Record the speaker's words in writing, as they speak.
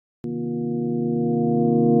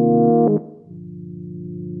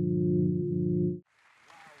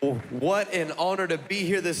What an honor to be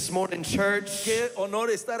here this morning, church. Qué honor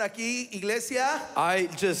estar aquí, iglesia. I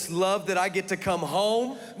just love that I get to come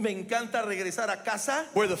home Me encanta regresar a casa,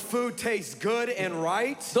 where the food tastes good and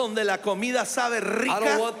right. donde la comida sabe I don't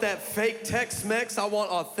rica. want that fake Tex-Mex. I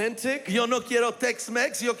want authentic. Yo no quiero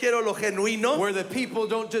Tex-Mex, yo quiero lo genuino. Where the people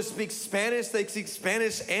don't just speak Spanish, they speak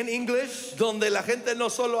Spanish and English. Donde la gente no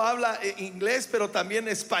solo habla inglés, pero también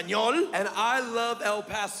español. And I love El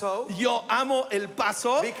Paso Yo amo El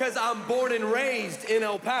Paso because I'm born and raised in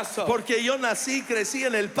El Paso. porque yo nací, crecí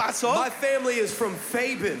en El Paso. My family is from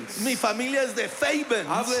Fabens. Mi familia es de I've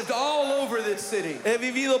Fabens. lived all over this city. He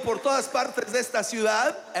vivido por todas partes de esta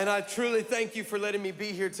ciudad And I truly thank you for letting me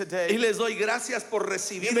be here y today. les doy gracias por You may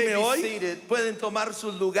recibirme be hoy. seated. Pueden tomar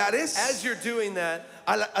sus lugares. As you're doing that,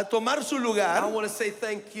 A tomar su I lugar, want to say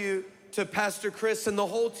thank you to Pastor Chris and the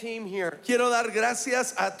whole team here quiero dar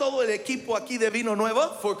gracias a todo el equipo aquí de Vino Nuevo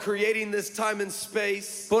for creating this time and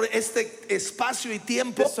space, por este espacio y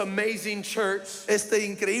tiempo, this amazing church. esta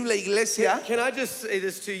increíble iglesia. Can I just say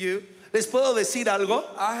this to you? ¿Les puedo decir algo?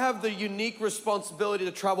 I have the unique responsibility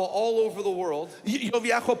to travel all over the world, Yo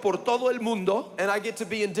viajo por todo el mundo and I get to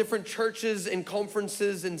be in different churches and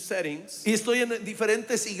conferences and settings. y estoy en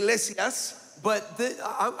diferentes iglesias. But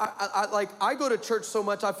I go to church so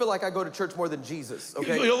much, I feel like I go to church more than Jesus,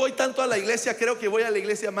 okay? Yo voy tanto a la iglesia, creo que voy a la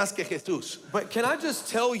iglesia más que Jesús. But can I just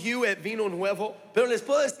tell you at Vino Nuevo, Pero les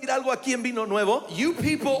puedo decir algo aquí en Vino Nuevo. you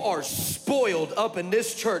people are spoiled up in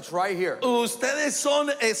this church right here. Ustedes son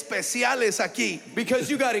especiales aquí. Because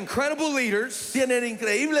you got incredible leaders, Tienen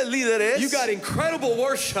increíbles líderes. you got incredible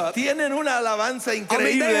worship. Tienen una alabanza I mean,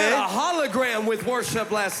 increíble. they had a hologram with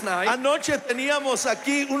worship last night. Anoche teníamos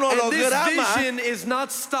aquí un And this holograma vision is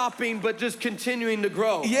not stopping, but just continuing to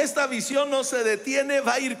grow. y esta visión no se detiene,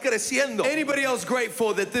 va a ir creciendo. Anybody else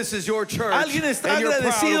grateful that this is your church Alguien está and you're proud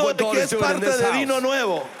of agradecido what de God que is es doing in parte this de Vino house?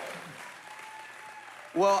 Nuevo.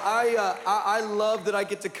 Well, I love that I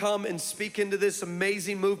get to come and speak into this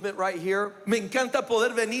amazing movement right here. Me encanta poder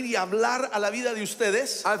venir y hablar a la vida de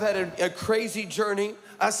ustedes. I've had a crazy journey.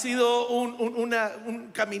 Ha sido un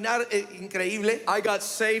caminar increíble. I got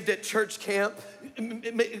saved at church camp.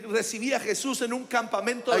 Recibí a Jesús en un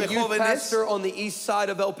campamento A de youth jóvenes. pastor on the east side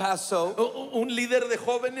of El Paso Un líder de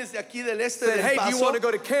jóvenes de aquí del este said, del hey, do you want Paso to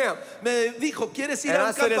go to camp? me dijo, ¿quieres ir And a I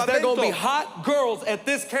un said, is there going to be campamento? hot girls at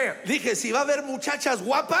this camp? Dije, si va a haber muchachas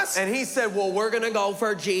guapas. And he said, well, we're going to go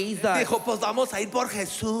for Jesus. Dijo, pues vamos a ir por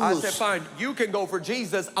Jesús. I said, fine, you can go for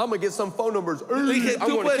Jesus. I'm going to get some phone numbers. Dije, I'm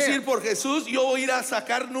tú going to puedes ir camp. por Jesús, yo voy a ir a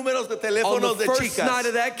sacar números de On teléfonos the de first night chicas.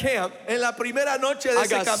 of that camp, En la primera noche de I ese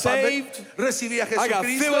got campamento saved. recibí a I got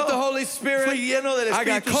filled with the Jesucristo, Holy Spirit. fui lleno del I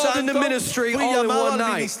got Espíritu called Santo, into ministry fui all in llamado one al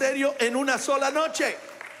night. ministerio en una sola noche.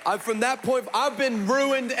 From that point, I've been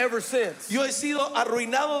ruined ever since. Yo he sido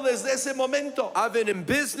arruinado desde ese momento. I've been in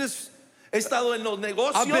business. He estado en los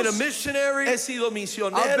negocios, I've been a missionary. he sido I've been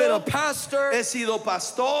misionero, a pastor. he sido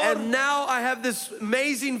pastor, And now I have this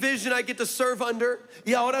amazing vision I get to serve under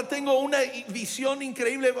y ahora tengo una visión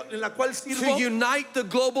increíble en la cual to sirvo unite the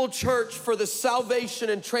global church for the salvation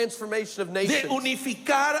and transformation of de nations.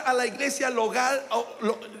 unificar a la iglesia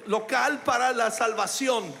local para la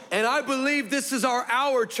salvación. And I believe this is our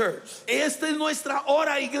hour, church. Esta es nuestra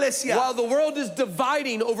hora, iglesia. While the world is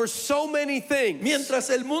dividing over so many things, Mientras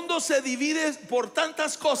el mundo se divide por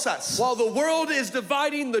tantas cosas, while the world is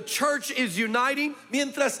dividing, the church is uniting.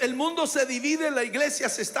 mientras el mundo se divide, la iglesia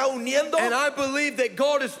se está uniendo. And I believe that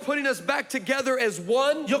God is putting us back together as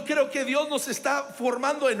one. Yo creo que Dios nos está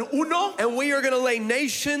formando en uno And we are going to lay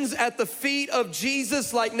nations at the feet of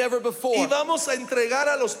Jesus like never before. y vamos a entregar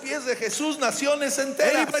a los pies de Jesús naciones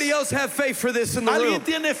enteras. Anybody else have faith for this in the room? ¿Alguien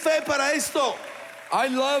tiene fe para esto? I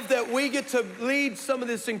love that we get to lead some of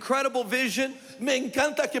this incredible vision Me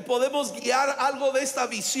encanta que podemos guiar algo de esta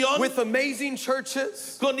visión with amazing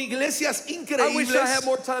churches. con iglesias I wish I had increíbles.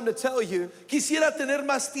 more time to tell you, Quisiera tener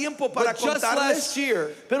más tiempo para but just contarles, last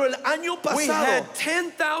year, pero el año we pasado had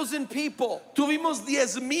 10,000 people tuvimos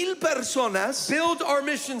 10,000 personas build our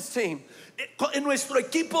missions team. en nuestro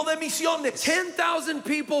equipo de misiones. 10,000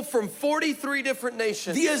 people from 43 different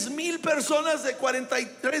nations. 10,000 personas de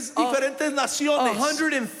 43 diferentes naciones.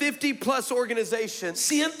 150 plus organizations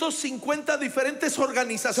 150 diferentes to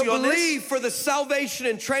organizaciones believe for the salvation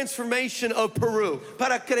and transformation of Peru.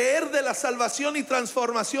 para creer de la salvación y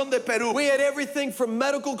transformación de Perú. We had everything from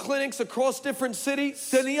medical clinics across different cities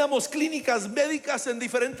Teníamos clínicas médicas en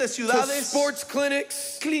diferentes to ciudades, sports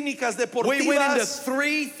clinics. clínicas We went into deportivas.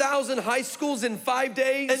 3,000 high schools in 5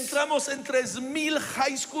 days. Entramos en 3,000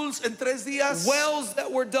 high schools en 3 días. Wells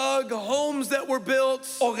that were dug, homes that were built.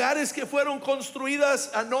 Hogares que fueron construidas,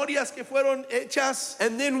 anorias que fueron hechas.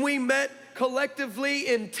 And then we met collectively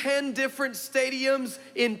in 10 different stadiums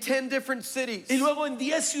in 10 different cities. Y luego en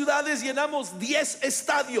 10 ciudades llenamos 10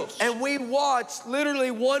 estadios. And we watched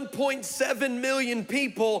literally 1.7 million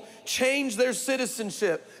people change their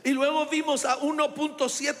citizenship Y luego vimos a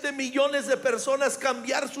 1.7 millones de personas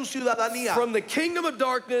cambiar su ciudadanía. from the kingdom of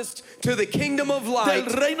darkness to the kingdom of light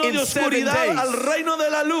Del reino in de 7 oscuridad al days. reino de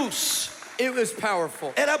la luz. It was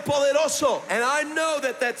powerful. Era poderoso. And I know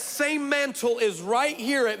that that same mantle is right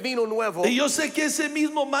here at Vino Nuevo. Y yo sé que ese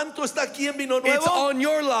mismo manto está aquí en Vino It's Nuevo. on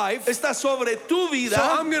your life. Está sobre tu vida. So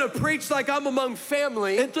I'm going to preach like I'm among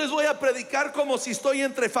family. Entonces voy a predicar como si estoy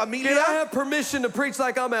entre Can I familia. have permission to preach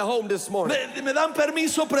like I'm at home this morning? Me dan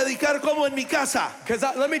permiso predicar como en mi casa. Because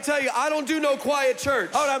let me tell you, I don't do no quiet church.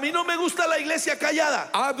 Ahora, a mí no me gusta la iglesia callada.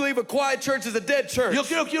 I believe a quiet church is a dead church. Yo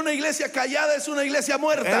creo que una iglesia callada es una iglesia And I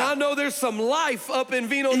muerta. know there's some life up in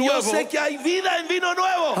Vino Y yo Nuevo. sé que hay vida en Vino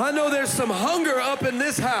Nuevo. I know there's some hunger up in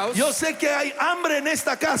this house. Yo sé que hay hambre en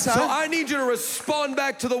esta casa. So I need you to respond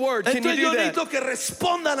back to the word. Can you Entonces do yo that? necesito que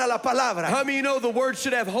respondan a la palabra. How many of you know the word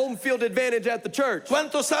should have home field advantage at the church?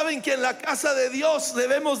 ¿Cuántos saben que en la casa de Dios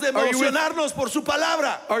debemos de Are you with- emocionarnos por su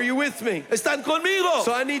palabra? Are you with me? ¿Están conmigo?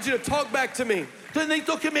 So I need you to talk back to me. Entonces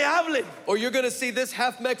necesito que me hablen. Or you're going to see this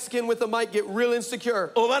half Mexican with a mic get real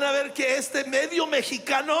insecure. O van a ver que este medio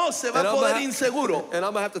mexicano se va And a I'm poder gonna inseguro. And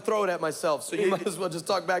I'm going to have to throw it at myself. So you might as well just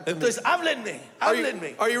talk back to me. Entonces háblenme,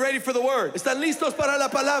 háblenme. Are you ready for the word? ¿Están listos para la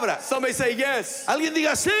palabra? Somebody say yes. Alguien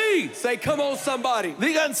diga sí. Say, come on, somebody.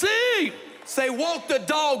 Digan sí. Say, walk the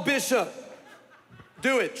dog, Bishop.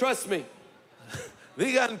 Do it. Trust me.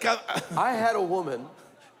 Digan, I had a woman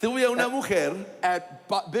tuve a una mujer at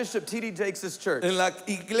Bishop T.D. Jakes' church. en la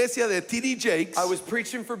iglesia de T.D. Jakes. I was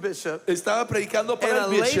preaching for Bishop, Estaba predicando and para a el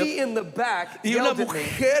lady bishop. in the back Y una yelled at me.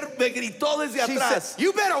 mujer me gritó desde She atrás. said,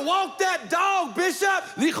 you better walk that dog, Bishop.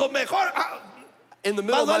 Dijo, mejor In the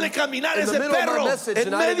middle más of my, vale caminar in the ese middle of my perro message, en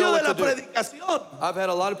and I didn't know medio de what la to do. predicación. I've had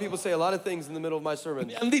a lot of people say a lot of things in the middle of my sermon,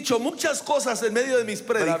 Me han dicho muchas cosas en medio de mis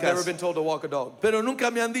but I've never prédicas, been told to walk a dog. pero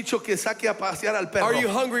nunca me han dicho que saque a pasear al perro. Are you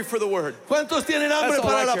hungry for the word? ¿Cuántos tienen hambre That's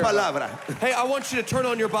all para I la care about. palabra? Hey, I want you to turn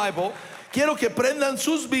on your Bible Quiero que prendan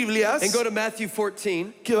sus Biblias, and go to Matthew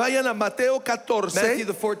 14, que vayan a Mateo Matthew 14,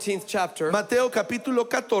 the 14th chapter, Mateo capítulo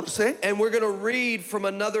 14, and we're going to read from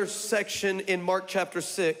another section in Mark chapter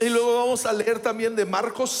 6. y luego vamos a leer también de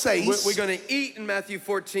Marcos 6. We're going to eat in Matthew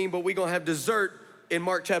 14, but we're going to have dessert in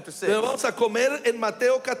Mark chapter 6. Pero vamos a comer en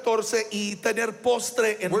Mateo 14 y tener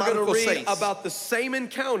postre en We're going to Marcos read 6. about the same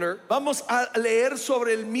encounter, Vamos a leer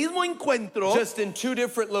sobre el mismo encuentro, just in two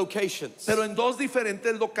different locations. pero en dos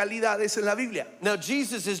diferentes localidades en la Biblia. Now,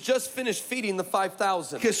 Jesus has just finished feeding the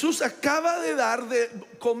 5,000, Jesús acaba de dar de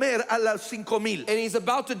comer a las 5,000 and he's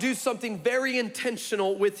about to do something very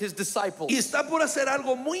intentional with his disciples. y está por hacer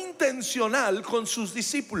algo muy intencional con sus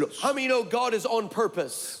discípulos. How many know God is on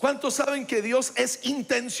purpose? ¿Cuántos saben que Dios es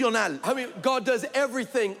intencional? How many, God does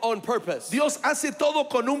everything on purpose? Dios hace todo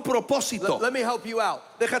con un propósito. Let me help you out.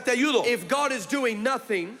 Déjate ayudo. If God is doing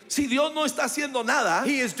nothing, Si Dios no está haciendo nada,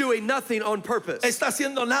 he is doing nothing on purpose. está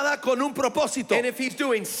haciendo nada con un propósito. And if he's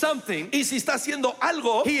doing something, Y si está haciendo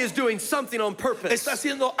algo, he is doing something on purpose. está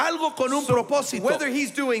haciendo algo con un propósito. Whether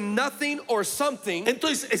he's doing nothing or something,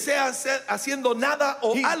 Entonces, sea haciendo nada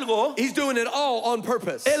o algo, he's doing it all on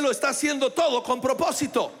purpose. Él lo está haciendo todo con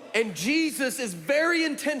propósito. And Jesus is very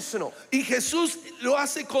intentional. Y Jesús lo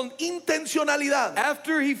hace con intencionalidad.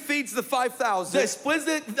 After he feeds the 5,000, Después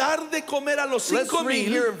de dar de comer a los let's read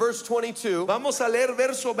here 5,000, in verse 22 vamos a leer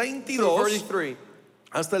verso through 22 33.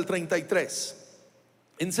 hasta el 33.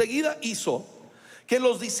 Enseguida hizo que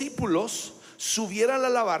los discípulos subieran a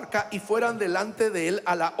la barca y fueran delante de él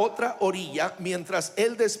a la otra orilla, mientras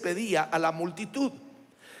él despedía a la multitud.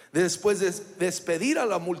 Después de despedir a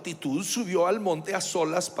la multitud, subió al monte a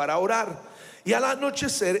solas para orar. Y al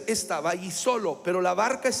anochecer estaba allí solo, pero la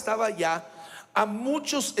barca estaba ya a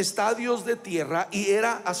muchos estadios de tierra y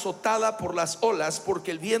era azotada por las olas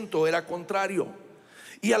porque el viento era contrario.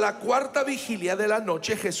 Y a la cuarta vigilia de la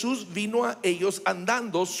noche Jesús vino a ellos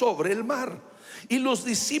andando sobre el mar. Y los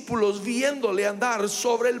discípulos, viéndole andar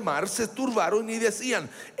sobre el mar, se turbaron y decían: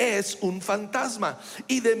 es un fantasma.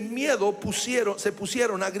 Y de miedo se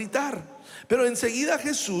pusieron a gritar. Pero enseguida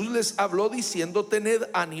Jesús les habló diciendo: tened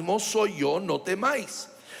ánimo, soy yo, no temáis.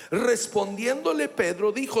 Respondiéndole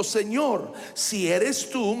Pedro dijo: Señor, si eres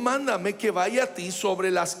tú, mándame que vaya a ti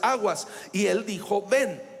sobre las aguas. Y él dijo: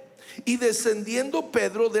 ven. Y descendiendo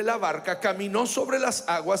Pedro de la barca, caminó sobre las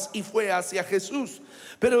aguas y fue hacia Jesús.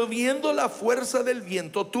 Pero viendo la fuerza del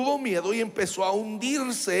viento, tuvo miedo y empezó a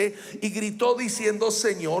hundirse y gritó diciendo: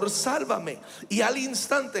 Señor, sálvame. Y al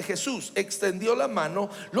instante Jesús extendió la mano,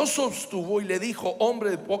 lo sostuvo y le dijo: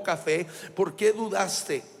 hombre de poca fe, ¿por qué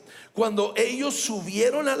dudaste? Cuando ellos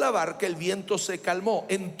subieron a la barca, el viento se calmó.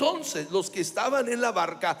 Entonces los que estaban en la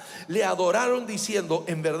barca le adoraron diciendo: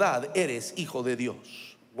 en verdad eres hijo de Dios.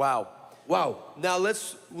 Wow. Wow. Now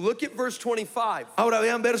let's look at verse 25. Ahora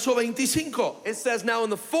vean verso 25. It says, now in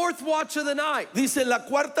the fourth watch of the night, Dice: en la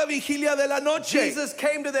cuarta vigilia de la noche, Jesus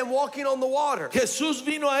came to them walking on the water. Jesús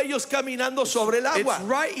vino a ellos caminando sobre el agua. It's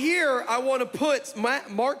right here I want to put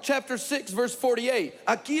Mark chapter 6 verse 48.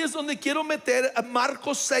 Aquí es donde quiero meter a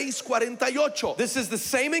Marcos 6:48. This is the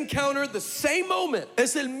same encounter, the same moment.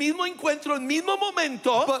 Es el mismo encuentro, el mismo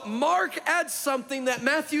momento. But Mark adds something that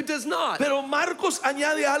Matthew does not. Pero Marcos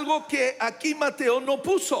añade algo que aquí Mateo no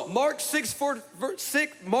puso. Mark 6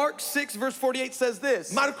 verse 48 says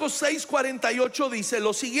this. Marcos 6:48 dice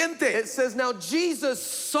lo siguiente. It says, now Jesus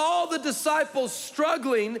saw the disciples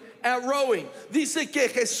struggling at rowing. Dice que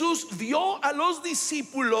Jesús vio a los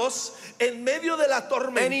discípulos en medio de la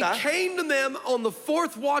And he tormenta. came to them on the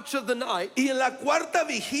fourth watch of the night, Y en la cuarta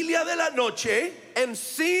vigilia de la noche, and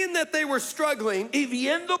seeing that they were struggling, y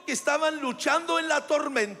viendo que estaban luchando en la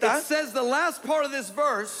tormenta, it says the last part of this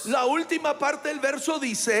verse, la última parte del verso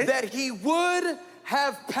dice that he would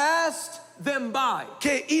have passed them by.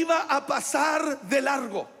 que iba a pasar de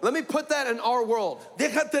largo. Let me put that in our world.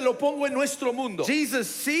 Déjate lo pongo en nuestro mundo. Jesus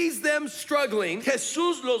sees them struggling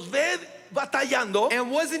Jesús los ve batallando and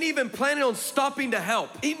wasn't even planning on stopping to help.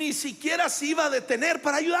 y ni siquiera se iba a detener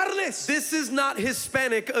para ayudarles. This is not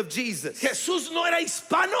Hispanic of Jesus, Jesús no era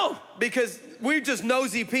hispano. because we're just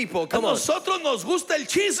nosy people. A Come on. nosotros nos gusta el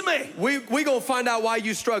chisme. We gonna find out why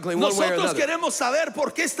you struggling one way or Nosotros another. queremos saber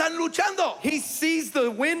por qué están luchando. He sees the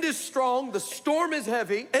wind is strong, the storm is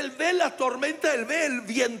heavy, Él ve la tormenta, él ve el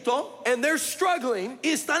viento and they're struggling, y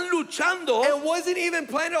están luchando and wasn't even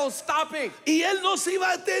planning on stopping. y él no se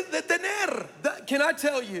iba a detener. Can I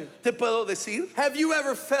tell you, ¿Te puedo decir? have you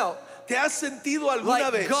ever felt ¿Te has sentido alguna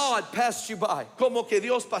like vez God passed you by? como que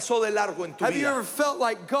Dios pasó de largo en tu Have you vida? ever felt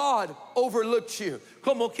like God overlooked you?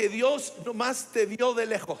 Como que Dios nomás te vio de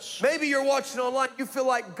lejos. Maybe you're watching online, you feel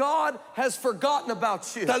like God has forgotten about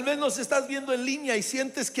you, Tal vez nos estás viendo en línea y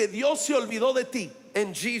sientes que Dios se olvidó de ti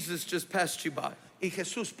and Jesus just passed you by. y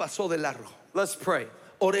Jesús pasó de largo. Let's pray.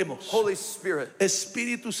 Oremos. Holy Spirit,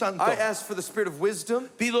 Espíritu Santo, I ask for the spirit of wisdom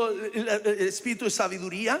pido el espíritu de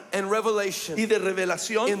sabiduría and revelation y de in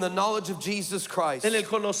revelación the knowledge of Jesus Christ en el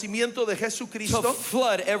conocimiento de to Jesucristo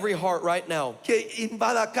flood every heart right now. que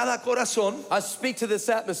invada cada corazón. I speak to this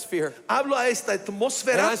atmosphere Hablo a esta and I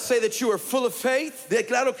atmósfera. say that you are full of faith,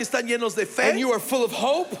 Declaro que están llenos de fe, and you are full of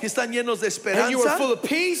hope, que están llenos de and you are full esperanza, of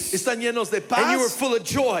peace, están llenos de and you are paz, full of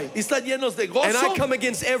joy. y están llenos de And I gozo. come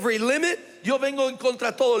against every limit, Yo vengo en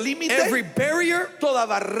contra todo límite, every barrier, toda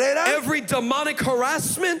barrera, every demonic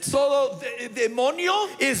harassment todo demonio.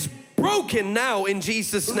 is broken now in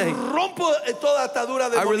Jesus' name. Rompo toda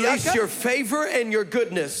atadura I release demoníaca. your favor and your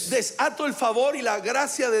goodness Desato el favor y la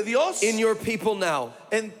gracia de Dios in your people now,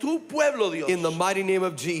 en tu pueblo, Dios. in the mighty name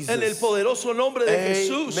of Jesus. En el poderoso nombre de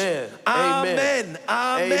Jesús. Amen. Amén.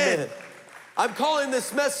 Amén. Amen. I'm calling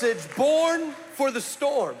this message Born for the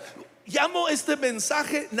Storm, Llamo este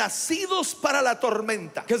mensaje Nacidos para la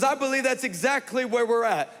tormenta. because I believe that's exactly where we're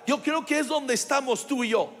at. Yo creo que es donde estamos tú y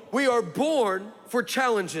yo. We are born for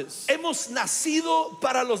challenges. Hemos nacido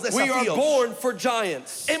para los We are desafíos. born for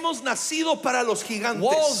giants. Hemos nacido para los gigantes.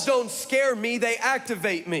 Walls don't scare me, they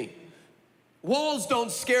activate me. Walls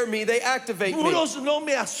don't scare me, they activate me. Muros no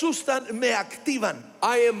me asustan, me activan.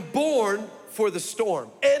 I am born for the storm.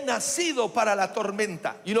 He nacido para la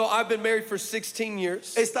tormenta. You know, I've been married for 16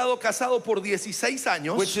 years, He estado casado por 16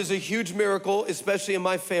 años. which is a huge miracle, especially in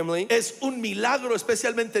my family, Es un milagro,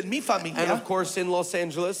 especialmente en mi and familia of course in Los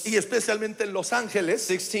Angeles. y especialmente en Los Ángeles.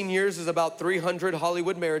 16 years is about 300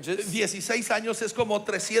 Hollywood marriages. 16 años es como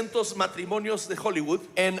 300 matrimonios de Hollywood.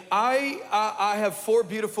 And I have 4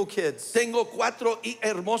 beautiful kids. Tengo 4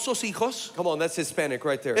 hermosos hijos. Come on, that's Hispanic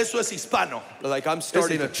right there. Eso es hispano. Like I'm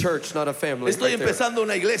starting a church, not a family. Estoy right there. empezando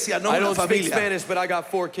una iglesia, no I una don't speak familia. Spanish, but I got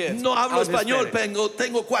 4 kids. No hablo I'm español, Hispanic.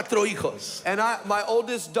 tengo 4 hijos. And my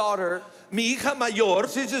oldest daughter Mi hija mayor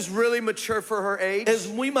She's just really mature for her age. es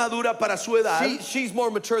muy madura para su edad. She's more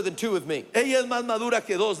mature than two of me. Ella es más madura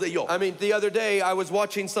que dos de yo. I mean, the other day I was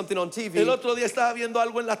watching something on El TV, otro día estaba viendo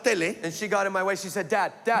algo en la tele. and she got in my way. She said,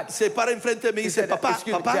 Dad, Se para enfrente de mí y dice, said, papá,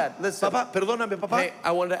 "Excuse me, papá, Dad, listen. papá, perdóname, papá. hey,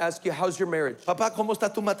 I wanted to ask you, how's your marriage? Papá, ¿cómo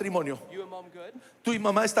está tu matrimonio? You and Mom good? ¿Tú y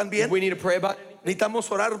mamá están bien? We need to pray about it. ¿Necesitamos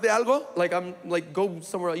orar de algo? Like, I'm like, go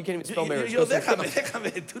somewhere else. You can't even spell marriage. Go Déjame, somewhere.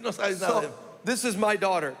 déjame, tú no sabes nada. So, this is my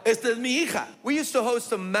daughter. Esta es mi hija. We used to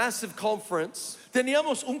host a massive conference.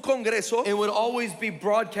 Teníamos un congreso It would always be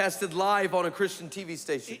broadcasted live on a Christian TV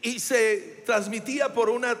station. y se transmitía por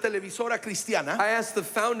una televisora cristiana. I asked the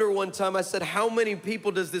founder one time, I said, how many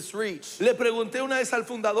people does this reach? Le pregunté una vez al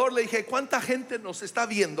fundador, le dije, ¿cuánta gente nos está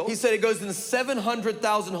viendo? He said it goes in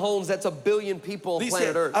 700,000 homes. That's 1 billion people on Dice,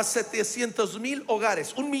 planet Earth. a 700,000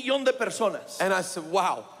 hogares, 1,000,000 de personas. And I said,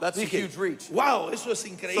 wow, that's a Dije, huge reach. wow, eso es So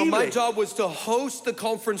my increíble. job was to host the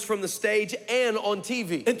conference from the stage and on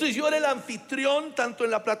TV. Entonces yo era el anfitrión tanto en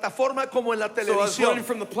la plataforma como en la So I was running televisión.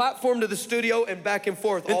 from the platform to the studio and back and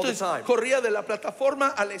forth all the Entonces time. corría de la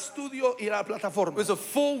plataforma al estudio y a la It plataforma. was a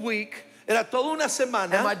full week, Era toda una and my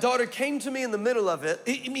semana daughter came to me in the middle of it,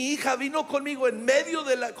 y mi hija vino conmigo en medio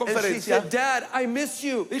de la and she conferencia. said, Dad, I miss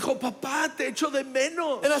you. Dijo, papá, te echo de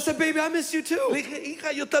menos. And I said, baby, I miss you too. Le dije,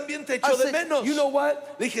 hija, yo también te I echo de said, menos. you know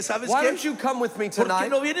what? Le dije, ¿sabes Why qué? don't you come with me ¿Por qué tonight,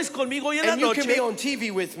 no vienes conmigo hoy en la and you can be noche? on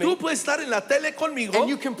TV with Tú me, puedes estar en la tele conmigo and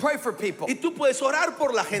you can pray for people. y tú puedes orar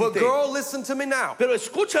por la But gente. girl, listen to me now. Pero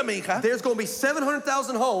escúchame, hija, There's going to be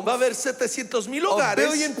 700,000 homes, va a haber 700,000 a hogares,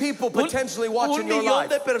 billion people potentially watching your 1,000,000 life.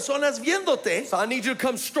 de personas viéndote. So I need you to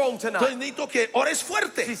come strong Entonces tonight. necesito que ores She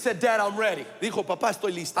fuerte. said, Dad, I'm ready. Dijo, papá,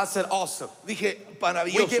 estoy lista. I said, awesome. Dije, We get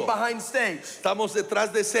maravilloso. behind stage. Estamos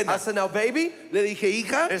detrás de I escena. said, now, baby, Le dije,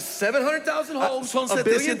 hija, there's 700,000 homes, son a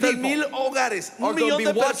billion 700,000 people hogares, are 1,000,000 going to be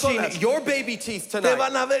de watching personas. your baby teeth Te tonight.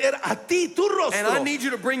 van a ver a ti, tu And I rostro. need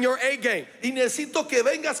you to bring your A game. Y necesito que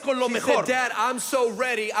vengas con lo She mejor. said, Dad, I'm so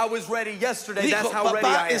ready. I was ready yesterday. That's Dijo, how ready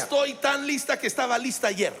papá, I am. estoy tan lista que estaba lista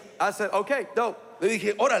ayer. I said, okay, no. Le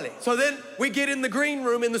dije, órale. So then we get in the green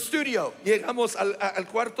room in the studio. Llegamos al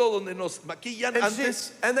cuarto donde nos maquillan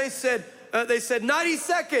antes. And they said 90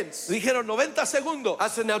 seconds. Dijeron 90 segundos. I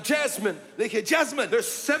said, now, Jasmine, Le dije, Jasmine, there's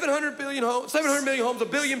 700 million homes, 1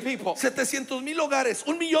 billion people. 700,000 hogares,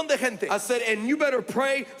 1,000,000 de gente. I said, and you better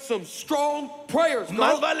pray some strong prayers,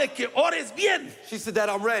 Más girl. vale que ores bien. She said, Dad,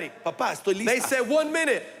 I'm ready. Papá, estoy They lista. said 1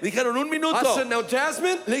 minute. Dijeron un I minuto. said, now,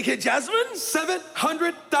 Jasmine, Le dije, Jasmine,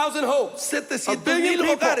 700,000 homes. 700,000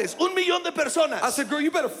 hogares, 1,000,000 de personas. I said, girl,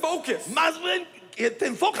 you better focus. Más bien que te I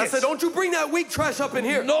enfoques. said, don't you bring that weak trash up in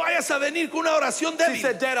here. No vayas a venir con una oración She débil.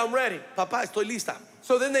 said, Dad, I'm ready. Papá, estoy lista.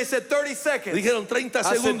 So then they said 30 seconds. Dijeron 30 I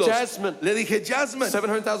said, segundos. Jasmine, Le dije, Jasmine,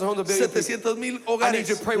 700,000 homes, 1 billion people. 700,000 I hogares. need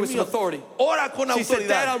you to pray with some 1,000,000. authority. Ora con She said,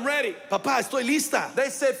 Dad, autoridad. I'm ready. Papá, estoy lista. They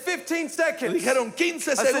said 15 seconds. Dijeron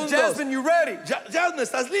 15 I said, segundos. Jasmine, you ready? Jasmine,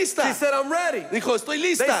 ¿estás lista? She said, I'm ready. Dijo, estoy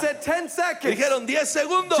They lista. said 10 seconds. Dijeron 10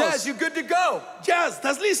 segundos. Jazz, you good to go? Jazz,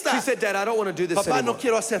 ¿estás lista? She said, Dad, I don't want to do this Papá, anymore. no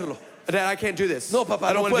quiero hacerlo. Dad, I can't do this. No, papá,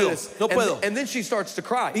 I don't no want to do puedo. this. No puedo. And then she starts to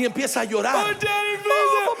cry. Y empieza a llorar. Oh, Daddy, please.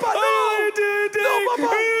 No, papá, no. No,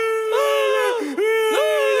 papá.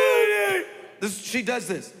 She does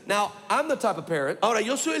this. Now, I'm the type of parent Ahora,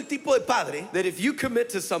 yo soy el tipo de padre that if you commit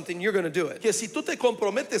to something, you're going to do it. que si tú te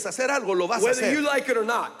comprometes a hacer algo, lo vas a Whether hacer. you like it or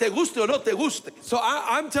not. Te guste o no te guste. So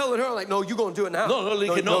I'm telling her, like, no, you're going to do it now. No, le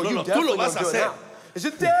dije, no, you no, tú definitely lo vas a gonna do it hacer. now. She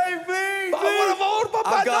said, Dave, please, Por favor,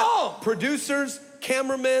 papá, I've got no. producers,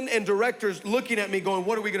 cameramen, and directors looking at me going,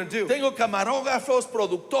 what are we going to do? Tengo camarógrafos,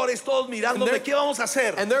 productores, todos mirándome. ¿Qué vamos a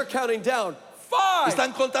hacer? And they're counting down. 5,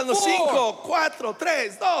 Están contando 4. 5, 4,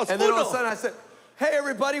 3, 2, And then all of a 1. sudden I said, hey,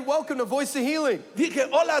 everybody, welcome to Voice of Healing. Dije,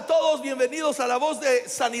 hola a todos, bienvenidos a la voz de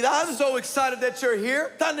sanidad. I'm so excited that you're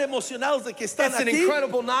here. Tan emocionados de que están It's an aquí.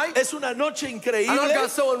 incredible night. Es una noche And I've increíble. got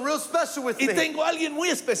someone real special with Y me. tengo a alguien muy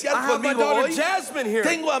especial I have my conmigo daughter hoy. Jasmine here.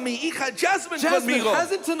 Tengo a mi hija Jasmine Jasmine, conmigo.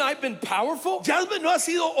 hasn't tonight been powerful? Jasmine, ¿no ha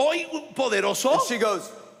sido hoy poderoso? And she goes,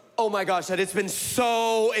 oh my gosh, Dad, it's been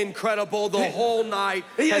so incredible. The whole night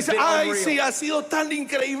Ella has dice, been ay, unreal. sí, ha sido tan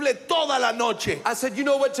increíble toda la noche. I said, you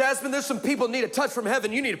know what, Jasmine? There's some people need a touch from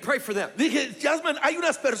heaven. You need to pray for them. Dije, Jasmine, hay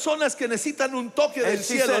unas personas que necesitan un toque del And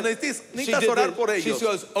she cielo. said, Necesitas she did orar this. por She ellos.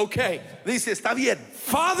 goes, okay. Dice, está bien.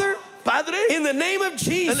 Father, Padre, in the name of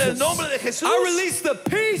Jesus, en el nombre de Jesús, I release the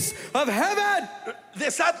peace of heaven.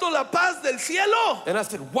 desato la paz del cielo. And I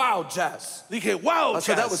said, wow, Jazz. Dije, wow, I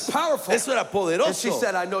said, that was powerful. eso era poderoso. And she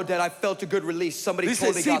said, I know, Dad, I felt a good release. Somebody Dice,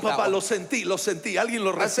 totally sí, got that papá, one. lo sentí, alguien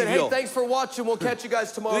lo I said, hey, recibió. thanks for watching. We'll catch you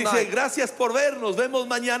guys tomorrow Dice, night. gracias por ver, nos vemos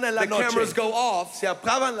mañana en la The noche. cameras go off. Se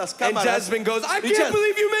apagan las And cámaras. Jasmine goes, I Dice, can't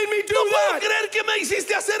believe you made me do no puedo that. creer que me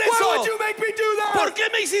hiciste hacer Why eso. would you make me do that? ¿Por qué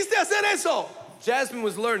me hiciste hacer eso? Jasmine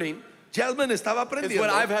was learning. Jasmine estaba It's aprendiendo what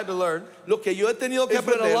I've had to learn. lo que yo he tenido que It's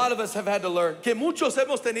what a aprender, lot of us have had to learn. que muchos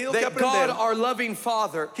hemos tenido que That God, aprender, our loving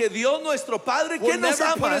Father, que Dios nuestro Padre que will nos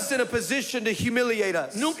never put ama us in a position to humiliate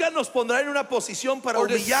us nunca nos pondrá en una posición para or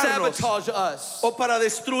to humillarnos sabotage us o para or to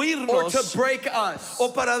destruirnos break us. o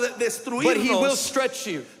para But He will destruirnos, stretch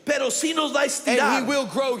you pero sí nos va a and He estirar will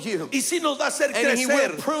grow you y sí nos va a hacer and He will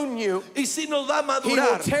crecer prune you. y sí nos va a He will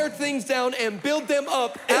madurar, tear things down and build them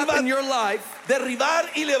up Él va- in your life derribar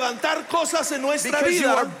y levantar cosas en nuestra because you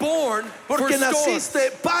are vida born for porque storms.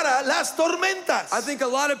 naciste para las tormentas. I think a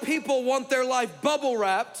lot of people want their life bubble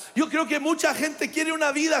wrapped. Yo creo que mucha gente quiere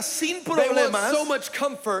una vida sin They want problemas, so much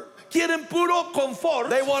comfort. quieren puro confort,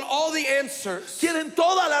 They want all the answers. quieren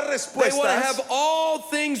todas las They want to respuestas, have all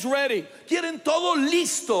things ready. quieren todo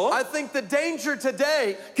listo. I think the danger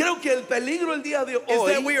today Creo que el peligro el día de is that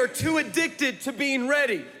hoy we are too addicted to being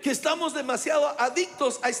ready. que estamos demasiado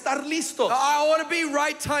adictos a estar listos. I want to be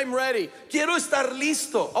right time ready. Quiero estar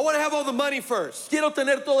listo. I want to have all the money first. Quiero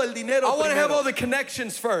tener todo el dinero I want to have all primero. the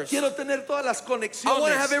connections first. Quiero tener todas las I want to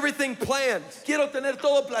conexiones. have everything planned. Quiero tener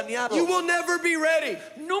todo planeado. You will never be ready.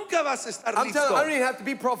 Nunca vas a estar I'm telling you, I don't listo. even have to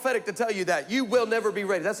be prophetic to tell you that. You will never be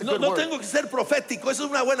ready. That's a No, good no word. tengo que ser profético, eso es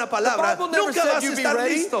una buena palabra. Bible never Nunca said vas a you'd be estar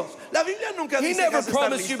ready. listo. La Biblia nunca He dice que never vas a estar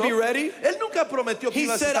promised you'd listo. be ready. Él nunca prometió que He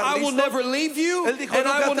ibas a said, estar I will listo. never leave you Él dijo, and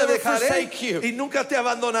I will nunca te never dejaré forsake you. y nunca te He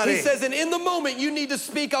abandonaré. says, and in the moment you need to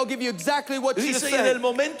speak, I'll give you exactly what you to Dice, y en say. el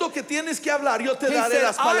momento que tienes que hablar, yo te He daré said,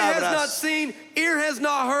 las eye has not palabras. seen, ear has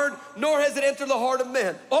not heard, nor has it entered the heart of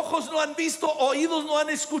man. Ojos no han visto, oídos no han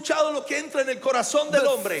escuchado lo que entra en el corazón del The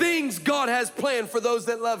hombre. things God has planned for those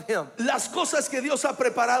that love Him. Las cosas que Dios ha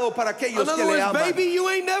preparado para aquellos In que other le words, aman. baby, you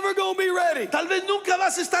ain't never gonna be ready. Tal vez nunca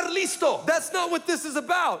vas a estar listo. That's not what this is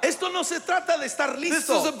about. Esto no se trata de estar This is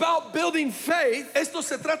listo. about building faith Esto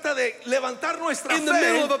se trata de levantar nuestra in the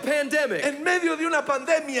middle of fe a pandemic. en medio de una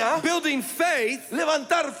pandemia, Building faith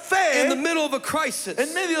levantar in the fe middle of a crisis.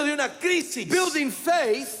 en medio de una crisis, Building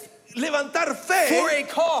faith levantar for fe a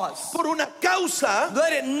cause. por una causa.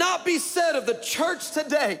 Let it not be said of the church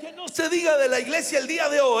today Que no se diga de la iglesia el día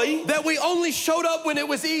de hoy that we only showed up when it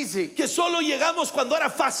was easy. que solo llegamos cuando era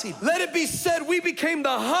fácil. Let it be said we became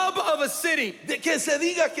the hub of a city De que se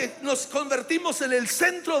diga que nos convertimos en el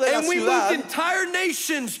centro de la and we ciudad moved entire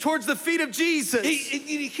nations towards the feet of Jesus y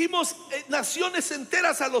dirigimos naciones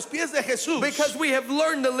enteras a los pies de Jesús because we have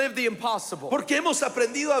learned to live the impossible. porque hemos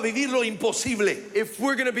aprendido a vivir lo imposible. If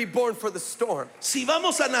we're going to be born for the storm, Si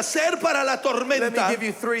vamos a nacer para la let me tormenta, give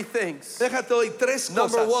you three things. déjate hoy tres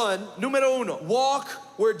Number cosas. one, Número uno, walk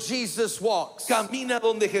where Jesus walks. camina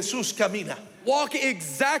donde Jesús camina. Walk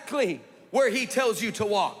exactly where He tells you to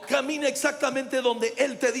walk. Camina exactamente donde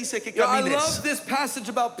Él te dice que You know, I camines. love this passage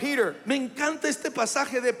about Peter Me encanta este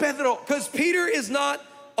pasaje de Pedro. because Peter is not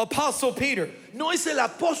Apostle Peter. No es el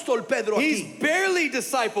apóstol Pedro He's aquí. barely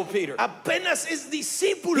disciple Peter. Apenas es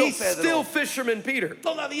discípulo He's still Pedro. fisherman Peter.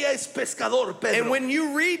 Todavía es pescador And Pedro. when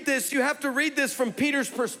you read this, you have to read this from Peter's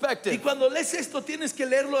Y perspective. cuando lees esto tienes que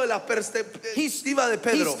leerlo de la perspectiva de He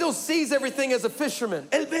Pedro. still sees everything as a fisherman.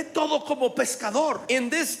 Él ve todo como pescador. In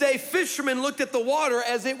this day, fishermen looked at the water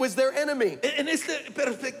as it was their enemy En esta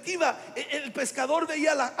perspectiva, el pescador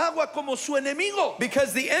veía la agua como su enemigo.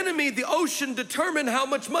 because the enemy, the ocean, determined how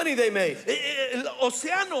much money they made. El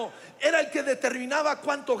océano era el que determinaba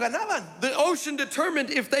cuánto ganaban. The ocean determined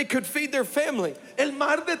if they could feed their family. El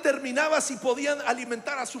mar determinaba si podían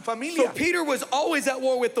alimentar a su So familia. Peter was always at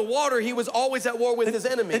war with the water. He was always at war with his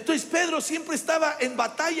enemy. Entonces Pedro siempre estaba en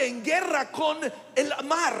batalla, en guerra con el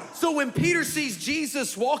mar. So when Peter sees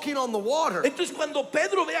Jesus walking on the water, Entonces cuando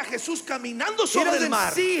Pedro ve a Jesús caminando he sobre el doesn't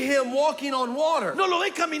mar, see him walking on water. no lo ve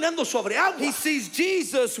caminando sobre He agua. sees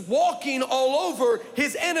Jesus walking all over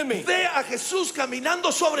his enemy. Ve a Jesús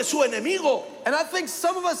caminando sobre su enemigo. And I think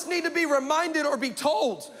some of us need to be reminded or be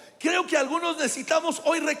told Creo que algunos necesitamos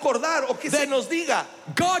hoy recordar o que se nos diga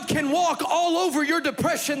God can walk all over your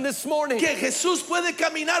depression this morning. que Jesús puede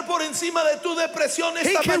caminar por encima de tu depresión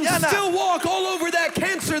He esta can mañana. still walk all over that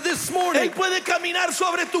cancer this Él morning. puede caminar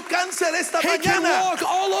sobre tu cáncer esta He can mañana. walk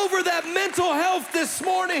all over that mental health this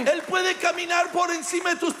morning. Él puede caminar por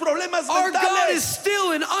encima de tus problemas Our God is mentales.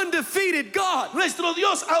 still an undefeated God. Nuestro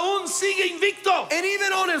Dios aún sigue invicto. And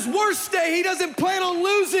even on his worst day, he doesn't plan on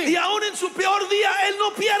losing. Y aún en su peor día, Él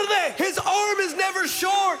no pierde. His arm is never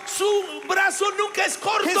short. Su brazo nunca es His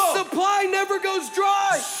corto. supply never goes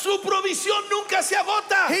dry. Su provisión nunca se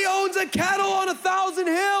agota. He owns a cattle on 1,000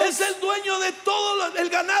 Es hills. el dueño de todo el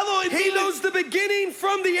ganado. En He miles. knows the beginning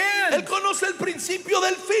from the Él end. conoce el principio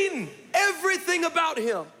del fin. Everything about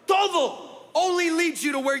him Todo only leads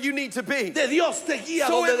you to where you need to be. de Dios te guía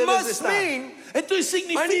So donde it debes de must estar. mean Entonces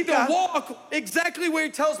I need to significa walk exactly where he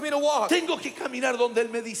tells me to walk. tengo que caminar donde Él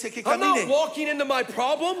me dice que I'm not camine. walking into my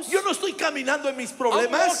problems. Yo no estoy caminando en mis I'm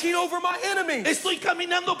problemas. walking over my enemies. Estoy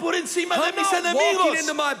caminando por encima de I'm mis not walking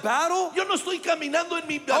into enemigos. my battle. Yo no estoy caminando en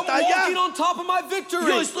mi I'm walking batalla. on top of my Yo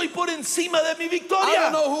victory. estoy por encima de mi I don't victoria.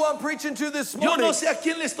 know who I'm preaching to this Yo morning, no sé a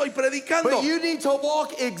quién le estoy predicando. but you need to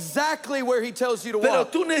walk exactly where he tells you to Pero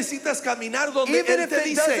walk. tú necesitas caminar donde Even Él if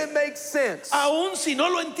te it doesn't dice. make sense. Aún si no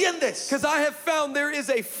lo entiendes. Because I have found there is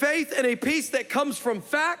a faith and a peace that comes from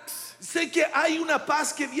facts, Sé que hay una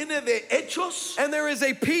paz que viene de hechos. and there is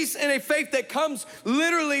a peace and a faith that comes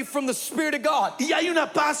literally from the Spirit of God. Y hay una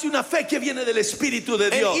paz y una fe que viene del Espíritu de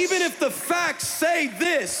And Dios. even if the facts say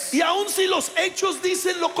this, Y aún si los hechos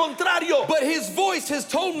dicen lo contrario, but his voice has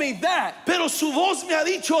told me that, pero su voz me ha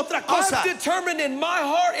dicho otra cosa. I've determined in my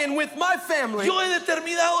heart and with my family Yo he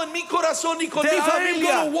determinado en mi corazón y con mi that I am going to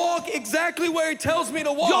familia. walk exactly where he tells me to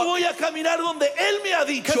Yo walk. voy a caminar donde Él me ha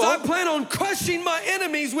Because I dicho. plan on crushing my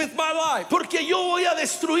enemies with my life. Porque yo voy a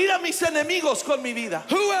destruir a mis enemigos con mi vida.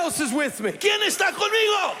 Who else is with me? ¿Quién está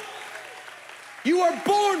conmigo? You are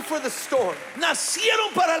born for the storm.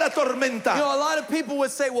 Nacieron para la tormenta. You know, a lot of people would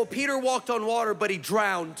say, well, Peter walked on water, but he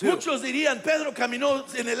drowned too. Muchos dirían, Pedro caminó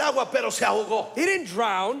en el agua, pero se ahogó. He didn't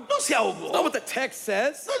drown. No se ahogó. Not what the text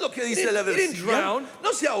says. No es lo que dice He la didn't versión. drown.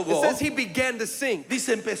 No se It ahogó. says he began to sink. Dice,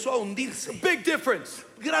 empezó a hundirse. Big difference.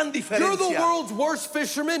 Gran You're the diferencia. world's worst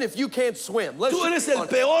fisherman if you can't swim. Let's Tú eres just be el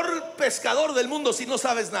honest. peor pescador del mundo si no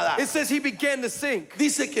sabes nadar. It says he began to sink.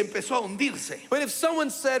 Dice que empezó a hundirse. But if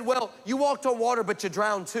someone said, well, you walked on water, but you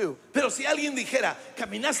drowned too, Pero si alguien dijera,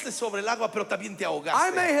 caminaste sobre el agua, pero también te I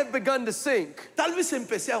ahogaste. may have begun to sink. Tal vez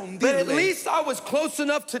empecé a But at hundirme. least I was close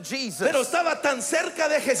enough to Jesus. Pero estaba tan cerca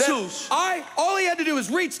de that Jesús all he had to do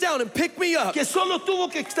was reach down and pick me up que solo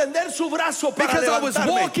tuvo que extender su brazo para because I was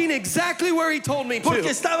levantarme. walking exactly where he told me Porque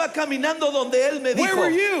to. estaba caminando donde Él me Where dijo. were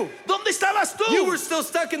you? ¿Dónde estabas tú? You were still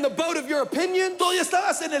stuck in the boat of your opinion, Todavía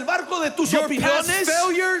estabas en el barco de tus your past opiniones,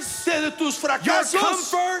 failures. de tus your fracasos,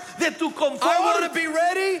 comfort. de tu I want to confort. be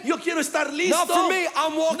ready. Yo quiero estar listo. Not for me.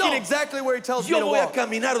 I'm walking No. exactly where he tells me Yo to voy a walk.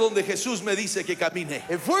 caminar donde Jesús me dice que camine.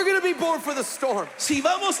 If we're going to be born for the storm, Si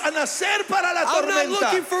vamos a nacer para la I'm not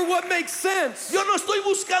looking tormenta, for what makes sense. yo no estoy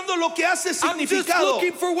buscando lo que hace I'm just significado.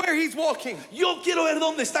 looking for where he's walking. Yo quiero ver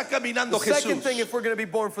dónde está caminando The second Jesús. thing, if we're going to be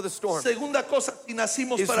born for the storm, Segunda cosa, si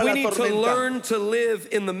nacimos is para we la need to tormenta, learn to live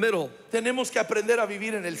in the middle. tenemos que aprender a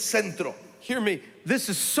vivir en el centro. Hear me. This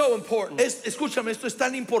is so important Escúchame, esto es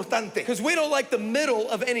tan importante. because we don't like the middle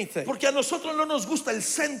of anything. Porque a nosotros no nos gusta el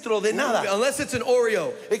centro de nada, Unless it's an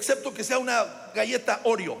Oreo. excepto que sea una galleta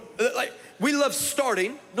Oreo. Like, we love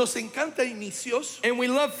starting Nos encanta inicios and we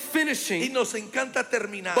love y finishing, nos encanta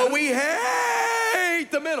terminar, but we hate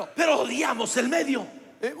the middle. pero odiamos el medio.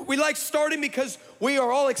 We like starting because we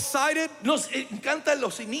are all excited, Nos encantan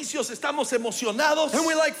los inicios, estamos emocionados. and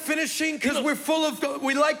we like finishing because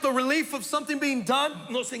we like the relief of something being done,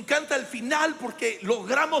 Nos encanta el final porque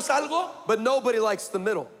logramos algo, but nobody likes the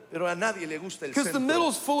middle pero a nadie le gusta el because the centro.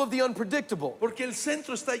 middle's full of the unpredictable. Porque el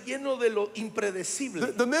centro está lleno de lo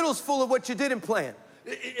impredecible. The middle's full of what you didn't plan.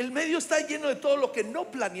 El medio está lleno de todo lo que no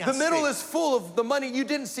The planeaste. middle is full of the money you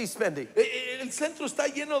didn't see spending. El centro está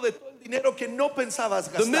lleno de todo el dinero que no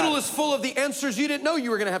pensabas The middle gastar. is full of the answers you didn't know you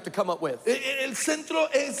were going to have to come up with. El centro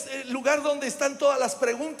es el lugar donde están todas las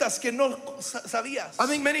preguntas que no sabías. I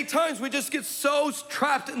think many times we just get so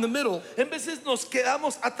trapped in the middle En veces nos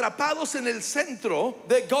quedamos atrapados en el centro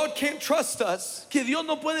that God can't trust us que Dios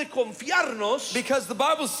no puede confiarnos because the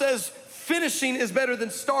Bible says finishing is better than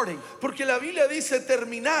starting. porque la Biblia dice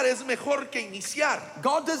terminar es mejor que iniciar.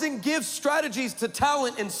 God doesn't give strategies to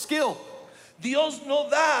talent and skill. Dios no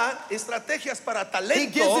da estrategias para He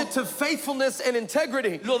gives talento, it to faithfulness and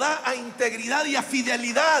integrity. lo da a integridad y a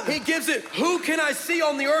fidelidad. He gives it, who can I see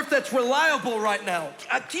on the earth that's reliable right now?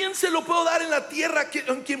 ¿A quién se lo puedo dar en la tierra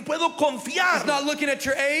en quien puedo He's confiar? not looking at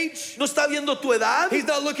your age. No está viendo tu edad, He's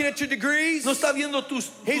not looking at your degrees. no está viendo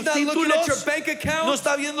tus He's not looking at your títulos, bank no account.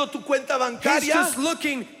 está viendo tu cuenta He's bancaria. just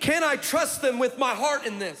looking, can I trust them with my heart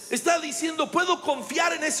in this? Está diciendo, puedo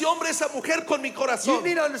confiar en ese hombre, esa mujer con mi You corazón.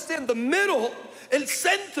 need to understand the middle El to the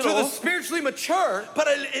centro spiritually mature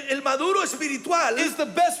para el maduro espiritual is the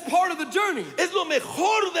best part of the journey. es lo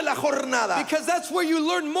mejor de la jornada. Because that's where you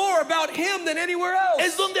learn more about him than anywhere else.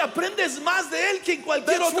 Es donde aprendes más de él que en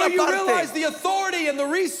cualquier That's otra where you realize parte. the authority and the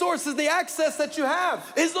resources, the access that you have.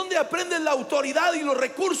 Es donde aprendes la autoridad y los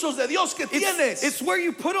recursos de Dios que tienes. It's where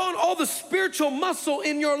you put on all the spiritual muscle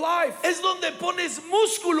in your life. Es donde pones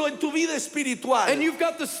músculo en tu vida espiritual. And you've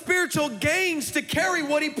got the spiritual gains to carry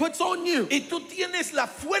what he puts on you. Y tú tienes la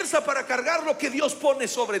fuerza para cargar lo que Dios pone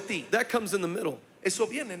sobre ti. That comes in the middle. Eso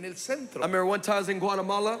viene en el centro. I remember one time I was in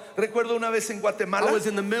Guatemala. Recuerdo una vez en Guatemala, I was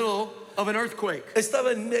in the middle of an earthquake.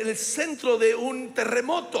 estaba en el centro de un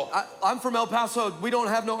terremoto. I'm from El Paso. We don't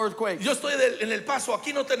have no earthquakes. Yo estoy en El Paso,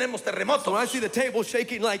 aquí no tenemos terremotos. So when I see the table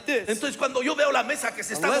shaking like this, Entonces cuando yo veo la mesa que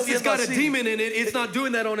se está unless it's moviendo got a así, demon in it, it's not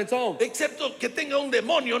doing that on its own. excepto que tenga un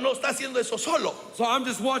demonio, no está haciendo eso solo. So I'm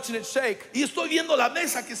just watching it shake. Y estoy viendo la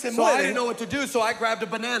mesa que se So I mueve. didn't know what to do, so I grabbed a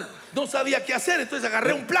banana. No sabía qué hacer, entonces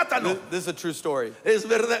agarré un plátano. This is a true story. Es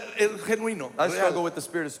verdad, es genuino. I real. struggle with the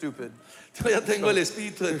spirit of stupid. Yo ya tengo el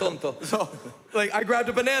espíritu de tonto. So, like, I grabbed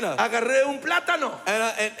a banana, Agarré un plátano.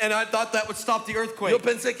 and I thought that would stop the Yo earthquake.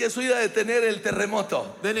 pensé que eso iba a detener el terremoto.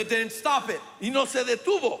 Then it didn't stop it. Y no se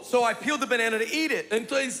detuvo. So I peeled the banana to eat it.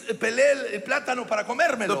 Entonces pelé el plátano para The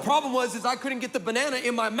comérmelo. problem was I couldn't get the banana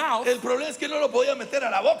in my mouth. El problema es que no lo podía meter a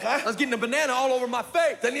la I boca. was getting the banana all over my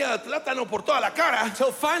face. Tenía plátano por toda la cara.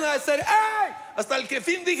 Until finally I said, hey! Hasta el que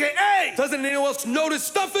fin dije, ¡hey! Doesn't anyone else notice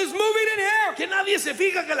stuff is moving in here? Que nadie se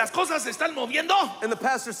fija que las cosas se están moviendo. And the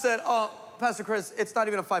pastor said, oh, Pastor Chris, it's not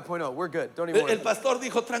even a 5.0. We're good. Don't even worry. El pastor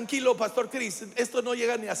dijo, tranquilo, Pastor Chris, esto no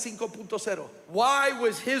llega ni a 5.0. Why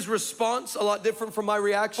was his response a lot different from my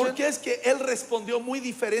reaction? Porque es que él respondió muy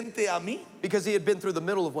diferente a mí. Because he had been through the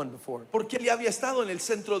middle of one before. Porque él ya había estado en el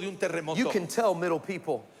centro de un terremoto. You can tell middle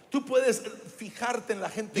people. Tú puedes fijarte en la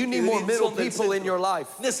gente You que need more son middle del people in centro. your life.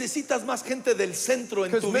 Necesitas más gente del centro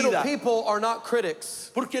en Because tu middle vida. people are not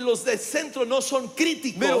critics. Porque los del centro no son Middle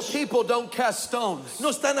críticos. people don't cast stones. No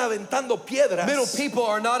están aventando piedras. Middle people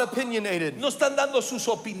are not opinionated. No están dando sus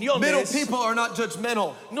Middle opiniones. people are not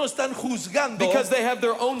judgmental. No están juzgando. Because they have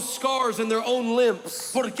their own scars and their own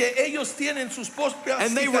limps. Porque ellos tienen sus propias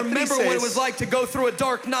And they remember what it was cicatrices. like to go through a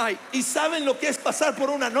dark night. Y saben lo que es pasar por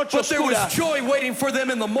una noche But there was oscura. joy waiting for them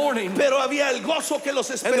in the morning. Pero había el gozo que los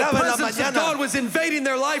And the esperaba en la presence of God mañana. was invading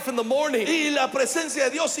their life in the morning. Y la presencia de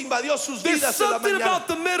Dios invadió sus There's vidas en la something mañana. about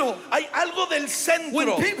the middle. Hay algo del When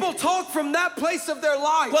centro. people talk from that place of their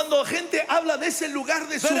life, Cuando gente habla de ese lugar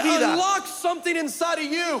de su that vida, unlocks something inside of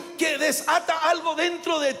you. que desata algo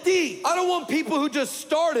dentro de ti. I don't want people who just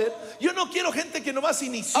started. Yo no quiero gente que nomás I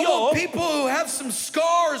inició. want people who have some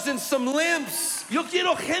scars and some limps. Yo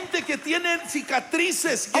quiero gente que tienen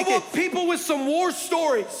cicatrices. I want people with some war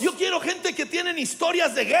stories. Yo quiero gente que tienen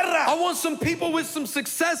historias de guerra. I want some people with some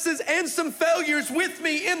successes and some failures with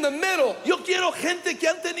me in the middle. Yo quiero gente que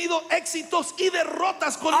han tenido éxitos y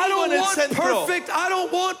derrotas I conmigo don't en el want centro. perfect. I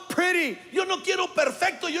don't want pretty. Yo no quiero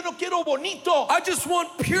perfecto, yo no quiero bonito. I just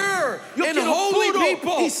want pure Yo and quiero holy puro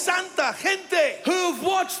people y santa gente who have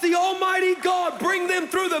watched the Almighty God bring them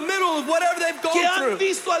through the middle of whatever they've que gone han through.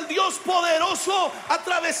 visto al Dios poderoso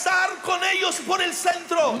atravesar con ellos por el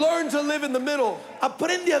centro. Learn to live in the middle.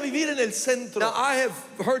 Aprende a vivir en el centro. Now, I have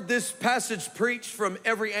heard this passage preached from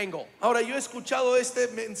every angle. Ahora yo he escuchado este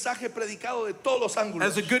mensaje predicado de todos los ángulos.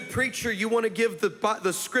 As a good preacher, you want to give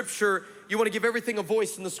the scripture, you want to give everything a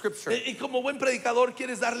voice in the scripture. Y como buen predicador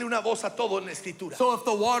quieres darle una voz a todo en la escritura. So if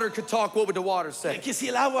the water could talk, what would the water say? Que si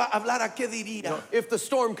el agua hablara, ¿qué diría? If the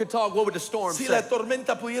storm could talk, what would the storm Si say? la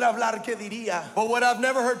tormenta pudiera hablar, ¿qué diría? But what I've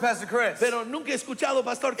never heard, Pastor Chris, Pero nunca he escuchado,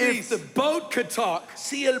 Pastor if Chris, the boat could talk,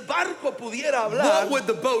 si el barco pudiera what hablar, would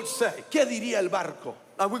the boat say? ¿qué diría el barco?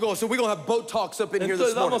 We're gonna have boat talks up in here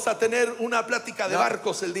this Entonces morning. vamos a tener una plática de No.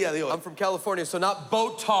 barcos el día de hoy. I'm from California, so not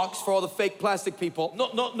boat talks for all the fake plastic people. No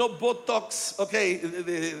botox, ok.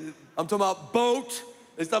 I'm talking about boat.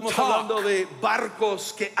 Estamos Talk. hablando de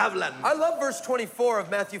barcos que hablan. I love verse 24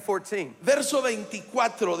 of Matthew 14. Verso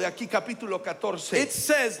 24 de aquí capítulo 14. It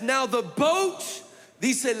says, now the boat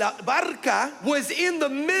Dice la barca was in the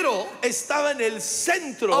middle estaba en el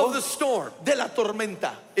centro of the storm. de la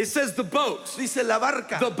tormenta. It says the boat. Dice la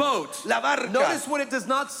barca. The boat. La barca. Notice what it does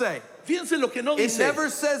not say. Fíjense lo que no It dice. never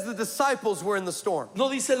says the disciples were in the storm. No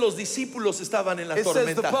dice los discípulos estaban en la It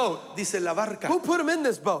says the tormenta. boat. Dice la barca. Who put them in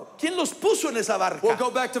this boat? ¿Quién los puso en esa barca? We'll go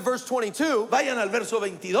back to verse 22. Vayan al verso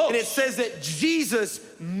 22. And it says that Jesus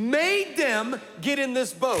made them get in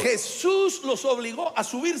this boat. Jesús los obligó a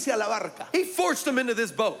subirse a la barca. He forced them into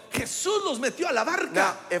this boat. Jesús los metió a la barca.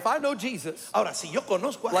 Now, if I know Jesus, Ahora, si yo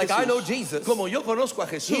conozco a like Jesús, I know Jesus, como yo conozco a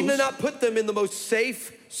Jesús, he did not put them in the most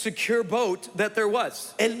safe, secure boat that there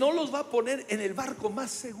was. Él no los va a poner en el barco más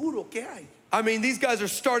seguro que hay. I mean, these guys are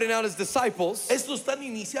starting out as disciples. Estos están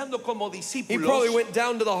iniciando como He discípulos. probably went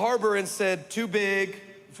down to the harbor and said, too big,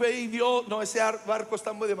 Fue y vio, no, ese barco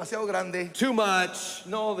está muy demasiado grande, too much,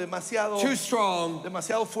 no, demasiado, too strong.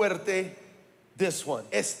 demasiado fuerte. This one,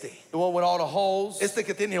 Este the one with all the holes,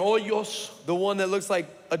 que tiene hoyos, the one that looks like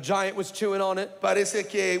a giant was chewing on it. parece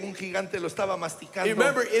que un gigante lo estaba masticando. You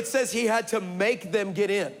remember, it says he had to make them get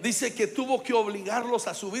in. Dice que tuvo que obligarlos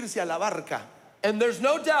a subirse a la barca. And there's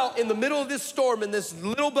no doubt in the middle of this storm, in this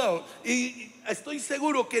little boat, Y estoy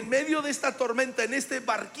seguro que en medio de esta tormenta, en este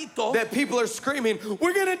barquito, that people are screaming,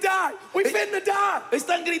 we're gonna die, we finna die.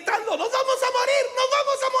 están gritando, nos vamos a morir, nos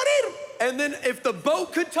vamos a morir. And then if the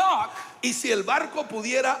boat could talk, Y si el barco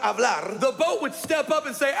pudiera hablar, the boat would step up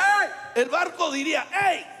and say, hey, el barco diría,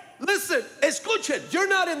 hey, listen, escuchen, you're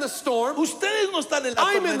not in the storm ustedes no están en la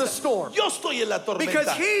I'm tormenta. in the storm. Yo estoy en la tormenta.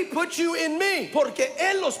 because he put you in me. Porque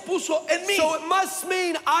Él los puso en mí. So it must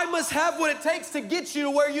mean I must have what it takes to get you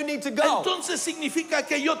to where you need to go. Entonces significa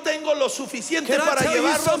que yo tengo lo suficiente Can I para tell you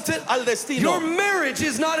llevarlos something? al destino. Your marriage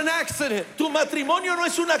is not an accident. Tu matrimonio no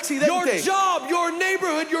es un Your accidente. job, your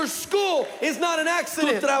neighborhood, your school is not an Tu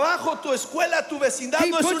accident. trabajo, tu escuela, tu vecindad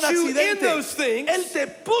He no es un put you in accidente. those things Él te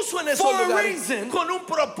puso en esos for a lugares reason. con un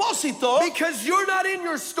propósito, Because you're not in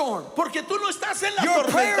your storm. porque tú no estás en la Your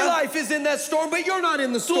prayer tormenta. life is in that storm, but you're not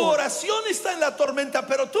in the Tu storm. oración está en la tormenta,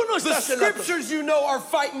 pero tú no The estás en la tormenta. scriptures you know are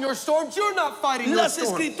fighting your storms. You're not fighting your Las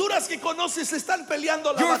storm. escrituras que conoces están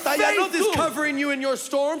peleando la Your batalla, no faith is tú. covering you in your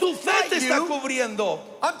storm. Tu fe not te está you. cubriendo.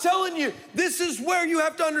 I'm telling you, this is where you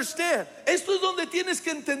have to understand. Esto es donde tienes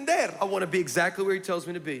que entender. I want to be exactly where he tells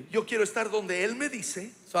me to be, Yo quiero estar donde Él me dice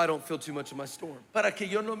so I don't feel too much of my storm. para que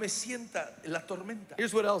yo no me sienta en la tormenta.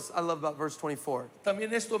 Here's what else I love about verse 24.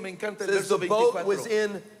 También esto me encanta It el says verso the boat 24. was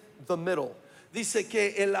in the middle. Dice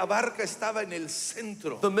que la barca estaba en el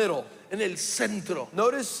centro. The middle. En el centro.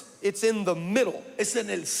 Notice it's in the middle. Es en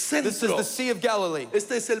el This is centro. the Sea of Galilee.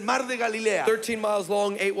 Este es el mar de Galilea. 13 miles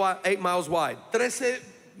long, 8 miles wide. 13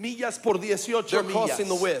 millas por 18 They're millas. crossing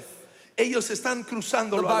the width. Ellos están The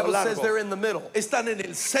cruzándolo a lo Bible says largo. they're in the middle. Están en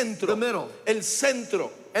el centro. The middle. El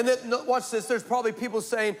centro. And then, watch this, there's probably people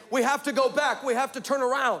saying, we have to go back, we have to turn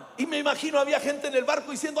around. Y me imagino había gente en el barco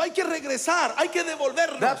diciendo, hay que regresar, hay que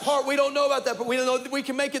devolvernos. That part, we don't know about that, but we know that we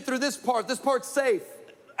can make it through this part. This part's safe.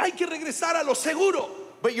 Hay que regresar a lo seguro.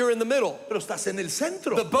 But you're in the middle. Pero estás en el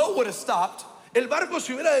centro. The boat would have stopped El barco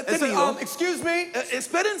se hubiera and said, detenido. excuse me.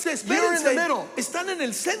 Espérense, You're in the middle. Están en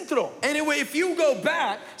el centro. Anyway, if you go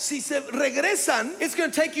back, Si se regresan, it's going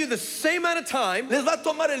to take you the same amount of time, les va a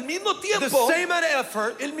tomar el mismo the tiempo, same amount of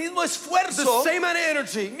effort, el mismo the esfuerzo, same amount of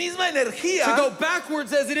energy misma to energía, go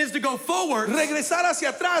backwards as it is to go forward. regresar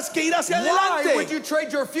hacia atrás que ir hacia Why would adelante. you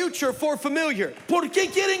trade your future for familiar? ¿Por qué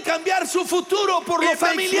quieren cambiar su futuro por lo It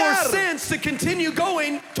makes more familiar? sense to continue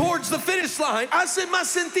going towards the finish line. Hace más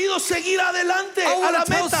sentido seguir adelante I a la want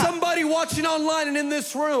to tell meta. somebody watching online and in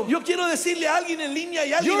this room, Yo quiero decirle a alguien en línea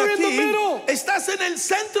y a alguien You're in the aquí, middle. estás en el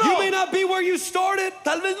centro. you may not be where you started,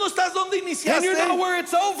 Tal vez no estás donde and you're not iniciaste where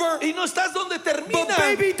it's over, y no estás donde but termina.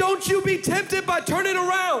 baby, don't you be tempted by turning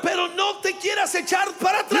around. Pero no te quieras echar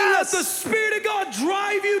para You let the atrás. Spirit of God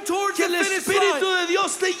drive you towards Que the el finish Espíritu line. de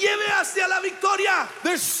Dios te lleve hacia la victoria.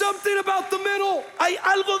 There's something about the middle. Hay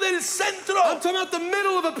algo del I'm centro, talking about the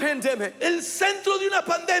middle of a pandemic, el centro de una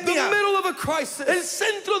the pandemia, middle of a el crisis,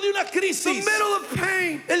 centro de una the crisis, middle of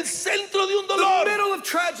pain, el centro de un the dolor, middle of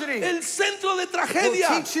tragedy. el centro de Will tragedia.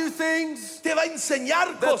 teach you things Te va a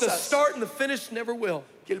enseñar that the cosas start and the finish never will.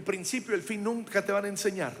 que el principio y el fin nunca te van a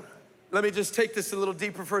enseñar. Let me just take this a little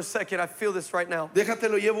deeper for a second. I feel this right now. Déjate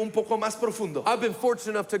lo llevo un poco más profundo. I've been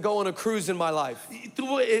fortunate enough to go on a cruise in my life. Y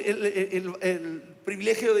tuve el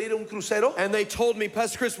privilegio de ir a un crucero. And they told me,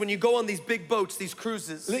 Pastor Chris, when you go on these big boats, these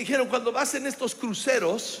cruises, Le dijeron, cuando vas en estos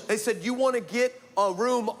cruceros, they said, you want to get a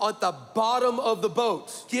room at the bottom of the boat.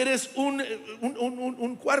 quieres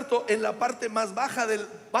un cuarto en la parte más baja del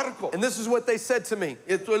barco. And this is what they said to me.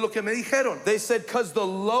 Esto es lo que me dijeron. They said, because the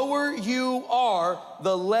lower you are,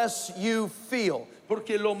 the less you feel.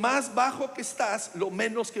 Porque lo más bajo que estás, lo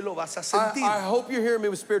menos que lo vas a sentir. I hope you're hearing me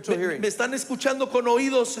with spiritual hearing. Me están escuchando con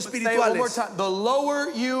oídos Say it one more espirituales. time. The lower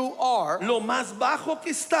you are, Lo más bajo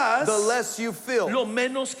que estás, the less you feel. lo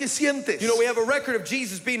menos que sientes. You know, we have a record of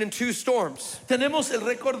Jesus being in 2 storms. Tenemos el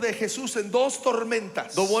récord de Jesús en 2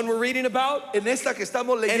 tormentas. The one we're reading about, En esta que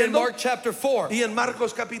estamos and in leyendo Mark chapter 4. y en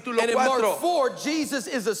Marcos capítulo And in Mark 4. 4, Jesus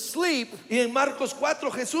is asleep. Y en Marcos 4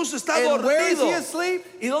 Jesús está And where is dormido. he asleep?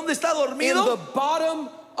 ¿Y dónde está In dormido? the bottom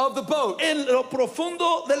of the boat. En lo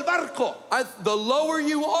profundo del barco. The lower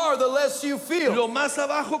you are, the less you feel. Lo más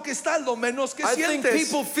abajo que estás, lo menos que I think sientes.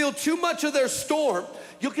 people feel too much of their storm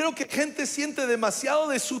Yo creo que gente siente demasiado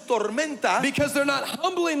de su tormenta because they're not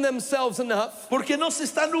humbling themselves enough. porque no se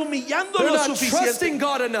están humillando They're lo not suficiente. trusting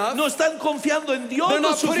God enough. No están confiando en Dios They're lo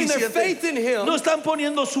not putting their suficiente. faith in Him. No están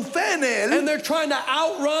poniendo su fe en Él. And they're trying to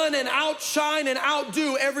outrun and outshine and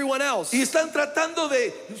outdo everyone else. Y están tratando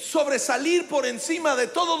de sobresalir por encima de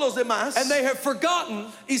todos los demás. And they have forgotten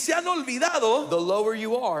Y se han olvidado. the lower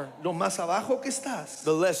you are, Lo más abajo que estás,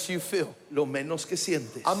 the less you feel. lo menos que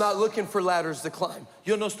sientes. I'm not looking for ladders to climb.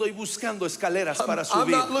 Yo no estoy buscando escaleras para I'm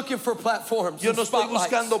subir. not looking for platforms Yo and no estoy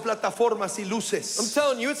spotlights. buscando plataformas y I'm luces.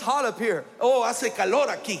 telling you, it's hot up here. Oh, hace calor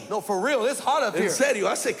aquí. No, for real, it's hot up En here. serio,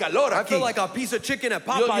 hace calor I aquí. feel like a piece of chicken at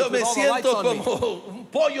Yo Popeyes me with all the lights siento on me. como un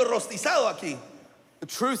pollo rostizado aquí. The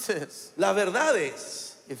truth is, La verdad es,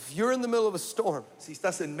 if you're in the middle of a storm, si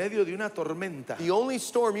estás en medio de una tormenta, the only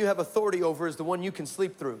storm you have authority over is the one you can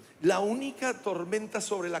sleep through. la única tormenta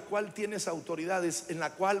sobre la cual tienes autoridades, en la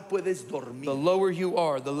cual puedes The dormir. lower you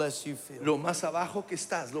are, the less you feel. Lo más abajo que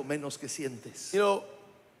estás, lo menos que sientes. You know,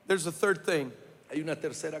 there's a third thing. Hay una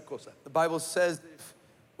tercera cosa. The Bible says that if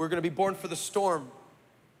we're going to be born for the storm,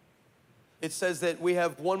 it says that we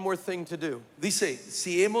have one more thing to do. Dice,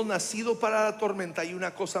 si hemos nacido para la tormenta, hay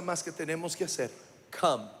una cosa más que tenemos que hacer.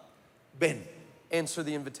 Come, Ven, answer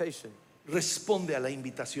the invitation. responde a la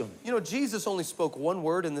invitación. You know, Jesus only spoke one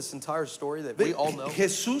word in this entire story that we all know.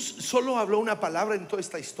 Jesús solo habló una palabra en toda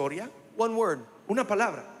esta historia. One word, Una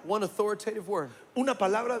palabra. one authoritative word, Una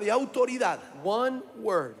palabra de autoridad. one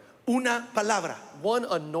word, Una palabra. one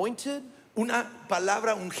anointed, Una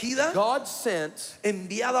palabra ungida, God sent,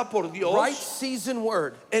 enviada por Dios right season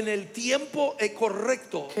word en el tiempo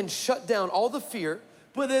correcto. can shut down all the fear.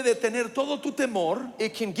 Puede detener todo tu temor,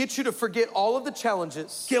 It can get you to forget all of the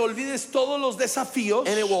challenges, que olvides todos los desafíos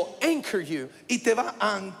and it will anchor you y te va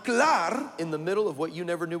a anclar in the middle of what you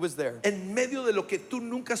never knew was there. en medio de lo que tú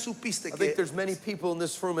nunca supiste I think que there's many people in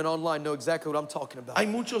this room and online know exactly what I'm talking about. hay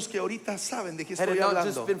muchos que ahorita saben de qué Had it estoy not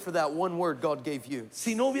just hablando. been for that one word God gave you,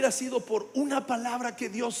 Si no hubiera sido por una palabra que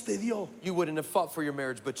Dios te dio, you wouldn't have fought for your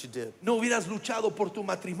marriage, but you did. no hubieras luchado por tu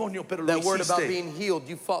matrimonio, pero lo That word about hiciste. being healed,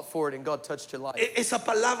 you fought for it and God touched your life. Esa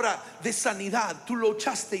palabra de sanidad, tú lo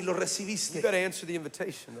echaste y lo You recibiste. got to answer the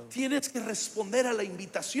invitation, though. Tienes que responder a la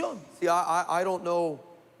invitación. See, I don't know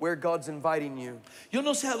where God's inviting you, Yo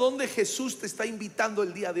no sé a dónde Jesús te está invitando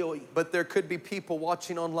el día de hoy, but there could be people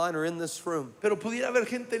watching online or in this room pero pudiera haber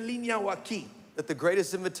gente en línea o aquí that the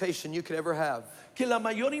greatest invitation you could ever have que la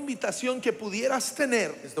mayor invitación que pudieras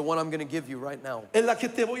tener is the one I'm going to give you right now. es la que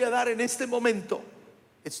te voy a dar en este momento.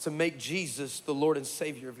 It's to make Jesus the Lord and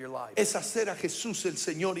Savior of your life. Es hacer a Jesús el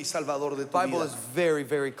Señor y Salvador de The tu Bible vida. is very,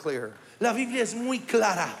 very clear. La Biblia es muy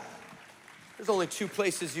clara. There's only 2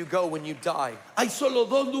 places you go when you die. Hay solo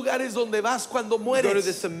 2 lugares donde vas cuando You go to mueres.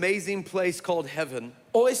 this amazing place called heaven,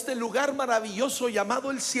 O este lugar maravilloso llamado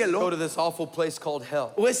el go cielo, to this awful place called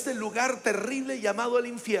hell. o este lugar terrible llamado el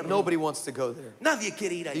infierno. Nobody wants to go there. Nadie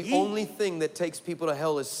quiere ir The allí. only thing that takes people to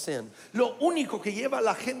hell is sin. Lo único que lleva a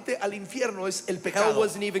la gente al infierno es el Hell pecado.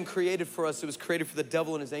 wasn't even created for us, it was created for the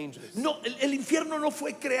devil and his angels. No, el infierno no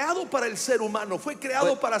fue creado para el ser humano, fue creado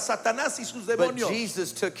But- para Satanás y sus But demonios.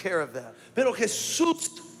 Jesus took care of that. Pero Jesús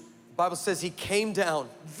The Bible says he came down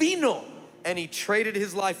vino and he traded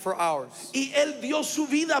his life for ours. y Él dio su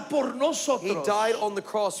vida por He nosotros. died on the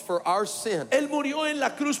cross for our sin Él murió en la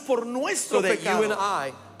cruz por nuestro so that you and pecado,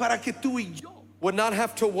 I para que tú y yo would not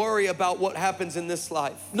have to worry about what happens in this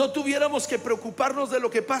life. no tuviéramos que preocuparnos de lo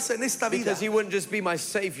que pasa en esta vida. Because he wouldn't just be my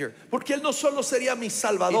Savior, Porque Él no solo sería mi he'd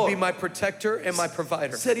Salvador, be my protector and my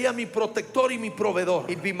provider. sería mi protector y mi proveedor.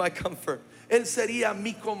 He'd be my comfort. Él sería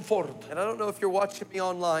mi confort. And I don't know if you're watching me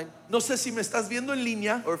online No sé si me estás viendo en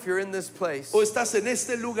línea or if you're in this place o estás en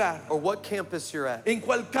este lugar, or what campus you're at, en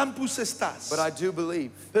cuál campus estás. but I do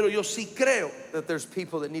believe Pero yo sí creo, that there's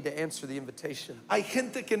people that need to answer the invitation. hay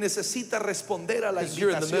gente que necesita responder a la Because you're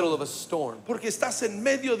in the middle of invitación. a storm. Porque estás en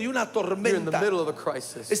medio de una You're in the tormenta. middle of a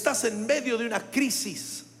crisis. Estás en medio de una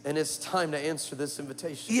crisis. And it's time to answer this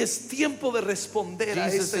invitation. Y es tiempo de responder a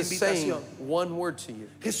Jesus esta is saying invitación. one word to you.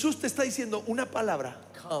 Jesús te está diciendo una palabra.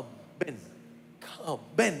 Come, Ven, come.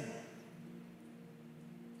 ven.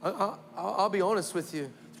 I'll be honest with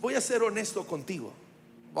you. Voy a ser honesto contigo.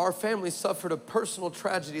 Our family suffered a personal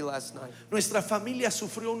tragedy last night. Nuestra familia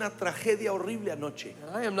sufrió una tragedia horrible anoche.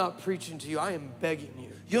 And I am not preaching to you, I am begging you.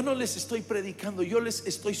 Yo no les estoy predicando, yo les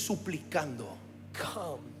estoy suplicando.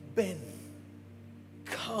 Come, Ven,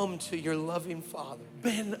 come to your loving Father.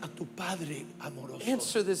 ven a tu Padre amoroso.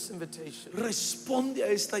 Answer this invitation Responde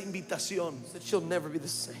a esta invitación. so that you'll never be the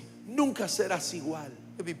same. Nunca serás igual.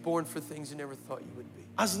 You'll be born for things you never thought you would be.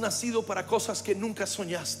 Has nacido para cosas que nunca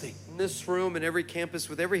soñaste. In this room, in every campus,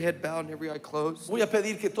 with every head bowed and every eye closed, Voy a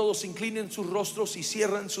pedir que todos inclinen sus rostros y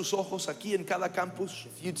cierren sus ojos aquí en cada campus.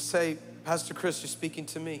 if you'd say, Pastor Chris, you're speaking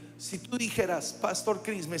to me. Si tú dijeras, Pastor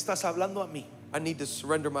Chris, me estás hablando a mí. I need to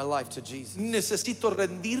surrender my life to Jesus. Necesito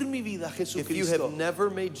rendir mi vida a If you Jesucristo. have never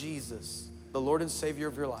made Jesus the Lord and Savior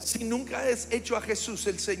of your life, Si nunca has hecho a Jesús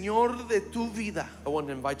el Señor de tu vida, I want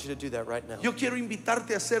to invite you to do that right now. yo quiero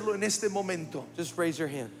invitarte a hacerlo en este momento. Just raise your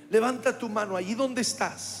hand. Levanta tu mano allí donde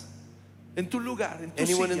estás, en tu lugar, en tu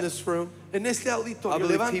Anyone in silla, this room? en este I auditorio.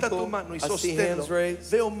 believe Levanta tu people- mano y I see sosténlo. hands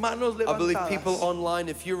raised. Veo manos I believe people levantadas. online,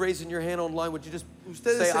 if you're raising your hand online, would you just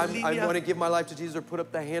Ustedes say, en I línea- want to give my life to Jesus, or put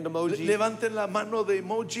up the hand emoji? Levanten la mano de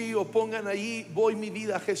emoji o pongan allí, voy mi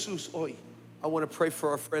vida a Jesús hoy. I want to pray for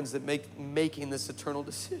our friends that making this eternal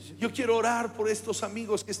decision. Yo quiero orar por estos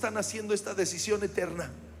amigos que están haciendo esta decisión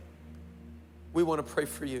eterna. We want to pray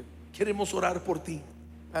for you. Queremos orar por ti.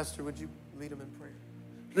 Pastor, would you lead them in prayer?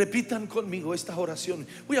 Repitan conmigo esta oración.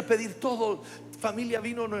 Voy a pedir todo, familia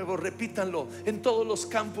Vino Nuevo, repítanlo en todos los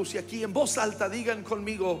campus y aquí en voz alta digan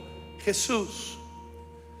conmigo, Jesús,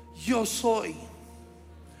 yo soy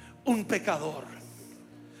un pecador,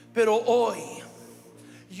 pero hoy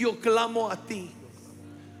yo clamo a ti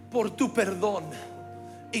por tu perdón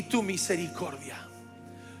y tu misericordia.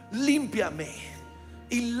 Límpiame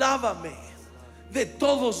y lávame de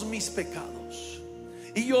todos mis pecados.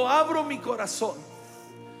 Y yo abro mi corazón.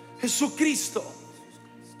 Jesucristo,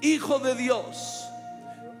 Hijo de Dios,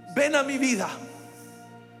 ven a mi vida.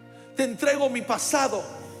 Te entrego mi pasado,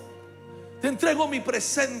 te entrego mi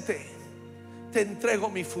presente, te entrego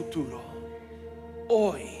mi futuro.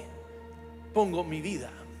 Hoy pongo mi vida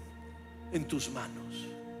en tus manos.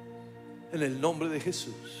 En el nombre de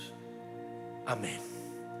Jesús. Amén.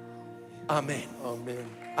 Amén. Amen.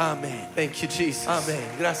 Amén. Thank you, Jesus. Amén.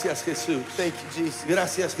 Gracias, Jesús. Thank you, Jesus.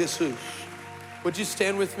 Gracias, Jesús. Would you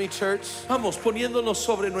stand with me, church? Vamos poniéndonos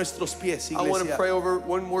sobre nuestros pies, I want to iglesia. pray over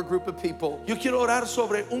one more group of people. Yo quiero orar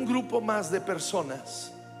sobre un grupo más de personas.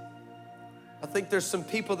 I think there's some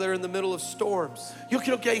people that are in the middle of storms. Yo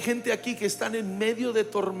creo que hay gente aquí que están en medio de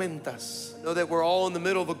tormentas. I know that we're all in the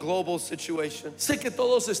middle of a global situation. Sé que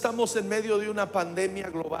todos estamos en medio de una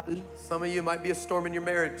pandemia global. Some of you might be a storm in your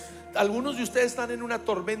marriage, Algunos de ustedes están en una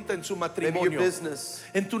tormenta en su maybe your matrimonio, business,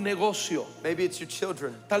 en tu negocio. maybe it's your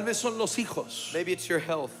children, Tal vez son los hijos, maybe it's your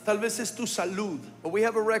health. tal vez es tu salud. But we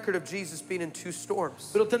have a record of Jesus being in two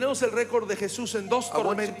storms. Pero tenemos el récord de Jesús en dos I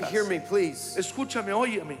want you to tormentas. hear me, please. Escúchame,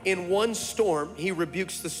 óyeme. In one storm, he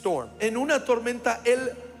rebukes the storm. En una tormenta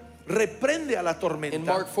Él reprende a la In tormenta.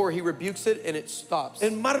 Mark 4, he rebukes it and it stops.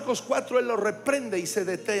 En Marcos 4 Él lo reprende y se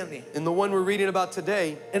detiene. In the one we're reading about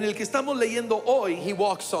today, En el que estamos leyendo hoy, he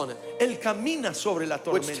walks on it, Él camina sobre la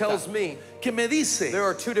which tormenta. tells me Que me dice, there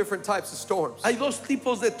are two different types of storms. hay dos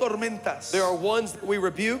tipos de tormentas. There are ones that we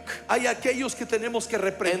rebuke, Hay aquellos que tenemos que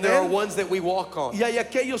and there are reprender ones that we walk on. y hay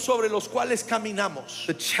aquellos sobre los cuales caminamos.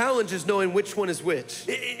 The challenge is knowing which one is which.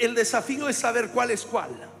 El desafío es saber cuál es cuál.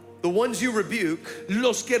 The ones you rebuke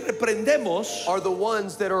Los que reprendemos are the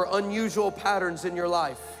ones that are unusual patterns in your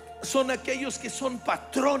life. son aquellos que son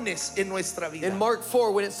patrones en nuestra vida. In Mark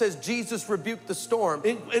 4, when it says Jesus rebuked the storm,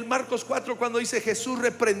 En Marcos 4 cuando dice Jesús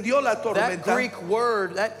reprendió la that tormenta, Greek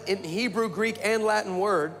word, that in Hebrew, Greek, and Latin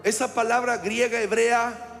word, esa palabra griega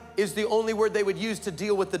hebrea is the only word they would use to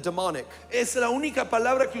deal with the demonic. es la única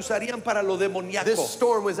palabra que usarían para lo This demoníaco.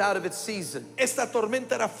 storm was out of its season. Esta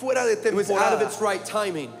tormenta era fuera de It was out of temporada, its right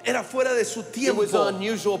timing. era fuera de su It tiempo, was an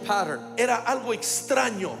unusual pattern. era algo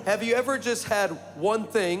extraño. Have you ever just had one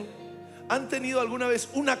thing ¿Han tenido alguna vez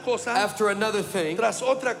una cosa after another thing, tras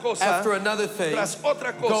otra cosa, after another thing, tras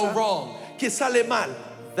otra go cosa wrong? que sale mal?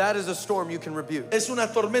 That is a storm you can rebuke. Es una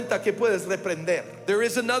tormenta que puedes reprender. There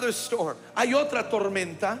is another storm Hay otra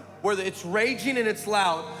tormenta where it's raging and it's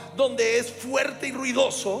loud, donde es fuerte y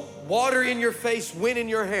ruidoso, water in your face, wind in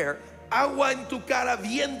your hair, agua en tu cara,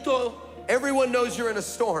 viento Everyone knows you're in a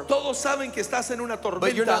storm, Todos saben que estás en una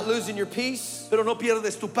but you're not tormenta, losing your peace. pero no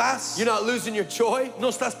pierdes tu paz. You're not losing your joy. No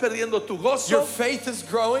estás perdiendo tu Your gozo. faith is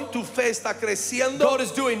growing. Tu fe está creciendo. God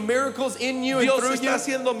is doing miracles in you and Dios through está you.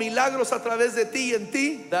 haciendo milagros a través de ti y en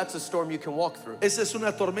ti. That's a storm you can walk through. Esa es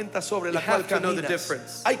una tormenta sobre la You cual have to know the caminas.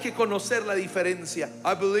 difference. Hay que conocer la diferencia.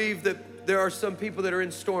 I believe that there are some people that are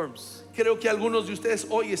in storms, Creo que algunos de ustedes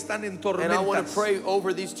hoy están en and I want to tormentas. pray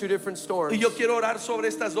over these two different storms. Y yo quiero orar sobre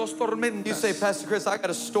estas dos You tormentas. say, Pastor Chris, I got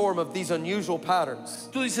a storm of these unusual patterns.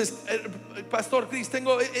 Tú dices, Pastor Chris,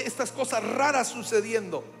 tengo estas cosas raras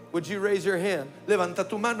sucediendo. Would you raise your hand? Levanta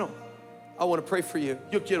tu mano. I want to pray for you.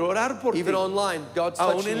 Yo quiero orar por ti. Even online, God's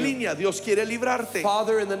Aún touching en you. línea, Dios quiere librarte.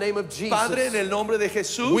 Father, in the name of Jesus, Padre, en el nombre de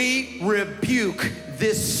Jesús, we rebuke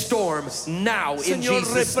this storm now in Señor,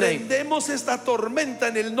 Jesus' name. reprendemos esta tormenta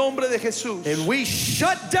en el nombre de Jesús. And we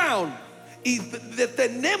shut down, Y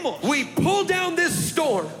detenemos, we pull down this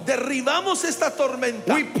storm. derribamos esta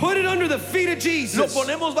tormenta. We put it under the feet of Lo Jesus.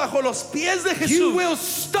 ponemos bajo los pies de You Jesús. will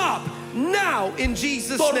stop now in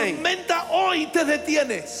Jesus' name. Tormenta, hoy te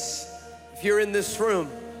detienes. If you're in this room,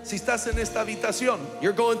 Si estás en esta habitación,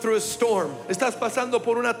 you're going through a storm, estás pasando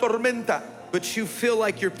por una tormenta, but you feel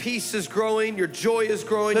like your peace is growing, your joy is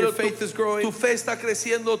growing, pero your faith is growing, tu fe está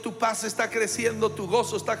creciendo, tu paz está creciendo, tu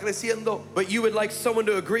gozo está creciendo. but you would like someone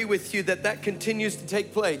to agree with you that that continues to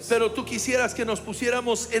take place. Pero tú quisieras que nos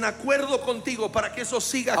pusiéramos en acuerdo contigo para que eso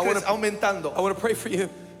siga I wanna- aumentando. I want to pray for you.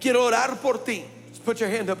 Quiero orar por ti. Just put your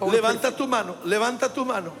hand up. I wanna pray Levanta tu mano, levanta tu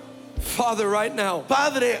mano. Father, right now,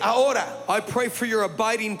 Padre, ahora, I pray for your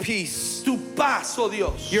abiding peace, tu paz, oh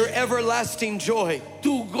Dios, your everlasting joy,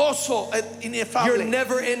 tu gozo your inefable,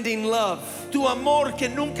 never-ending love, tu amor que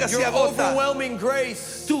nunca se your agota, overwhelming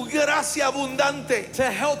grace tu gracia abundante, to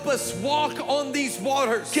help us walk on these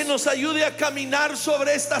waters, que nos ayude a caminar sobre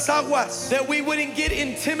estas aguas, that we wouldn't get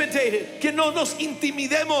intimidated que no nos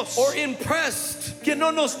intimidemos, or impressed que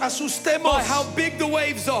no nos by asustemos how big the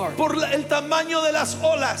waves are, por el tamaño de las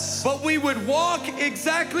olas, but we would walk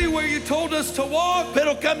exactly where you told us to walk.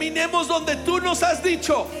 pero caminemos donde tú nos has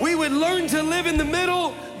dicho. We would learn to live in the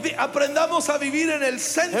middle, Aprendamos a vivir en el and we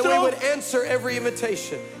centro would answer every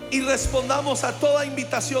invitation. y respondamos a toda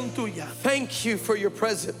invitación tuya. Thank you for your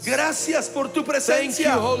presence. Gracias por tu Thank you,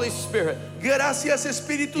 presencia. Holy Spirit. Gracias,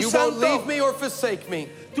 Espíritu You won't leave Santo. me or forsake me.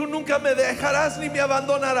 Tú nunca me dejarás ni me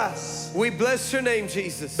abandonarás. We bless your name,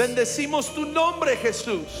 Jesus. Bendecimos tu nombre,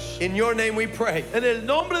 Jesús. In your name we pray. En el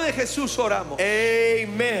nombre de Jesús oramos.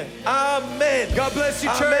 Amen. Amén. God bless you,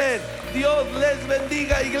 church. Amén. Dios les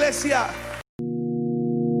bendiga, iglesia.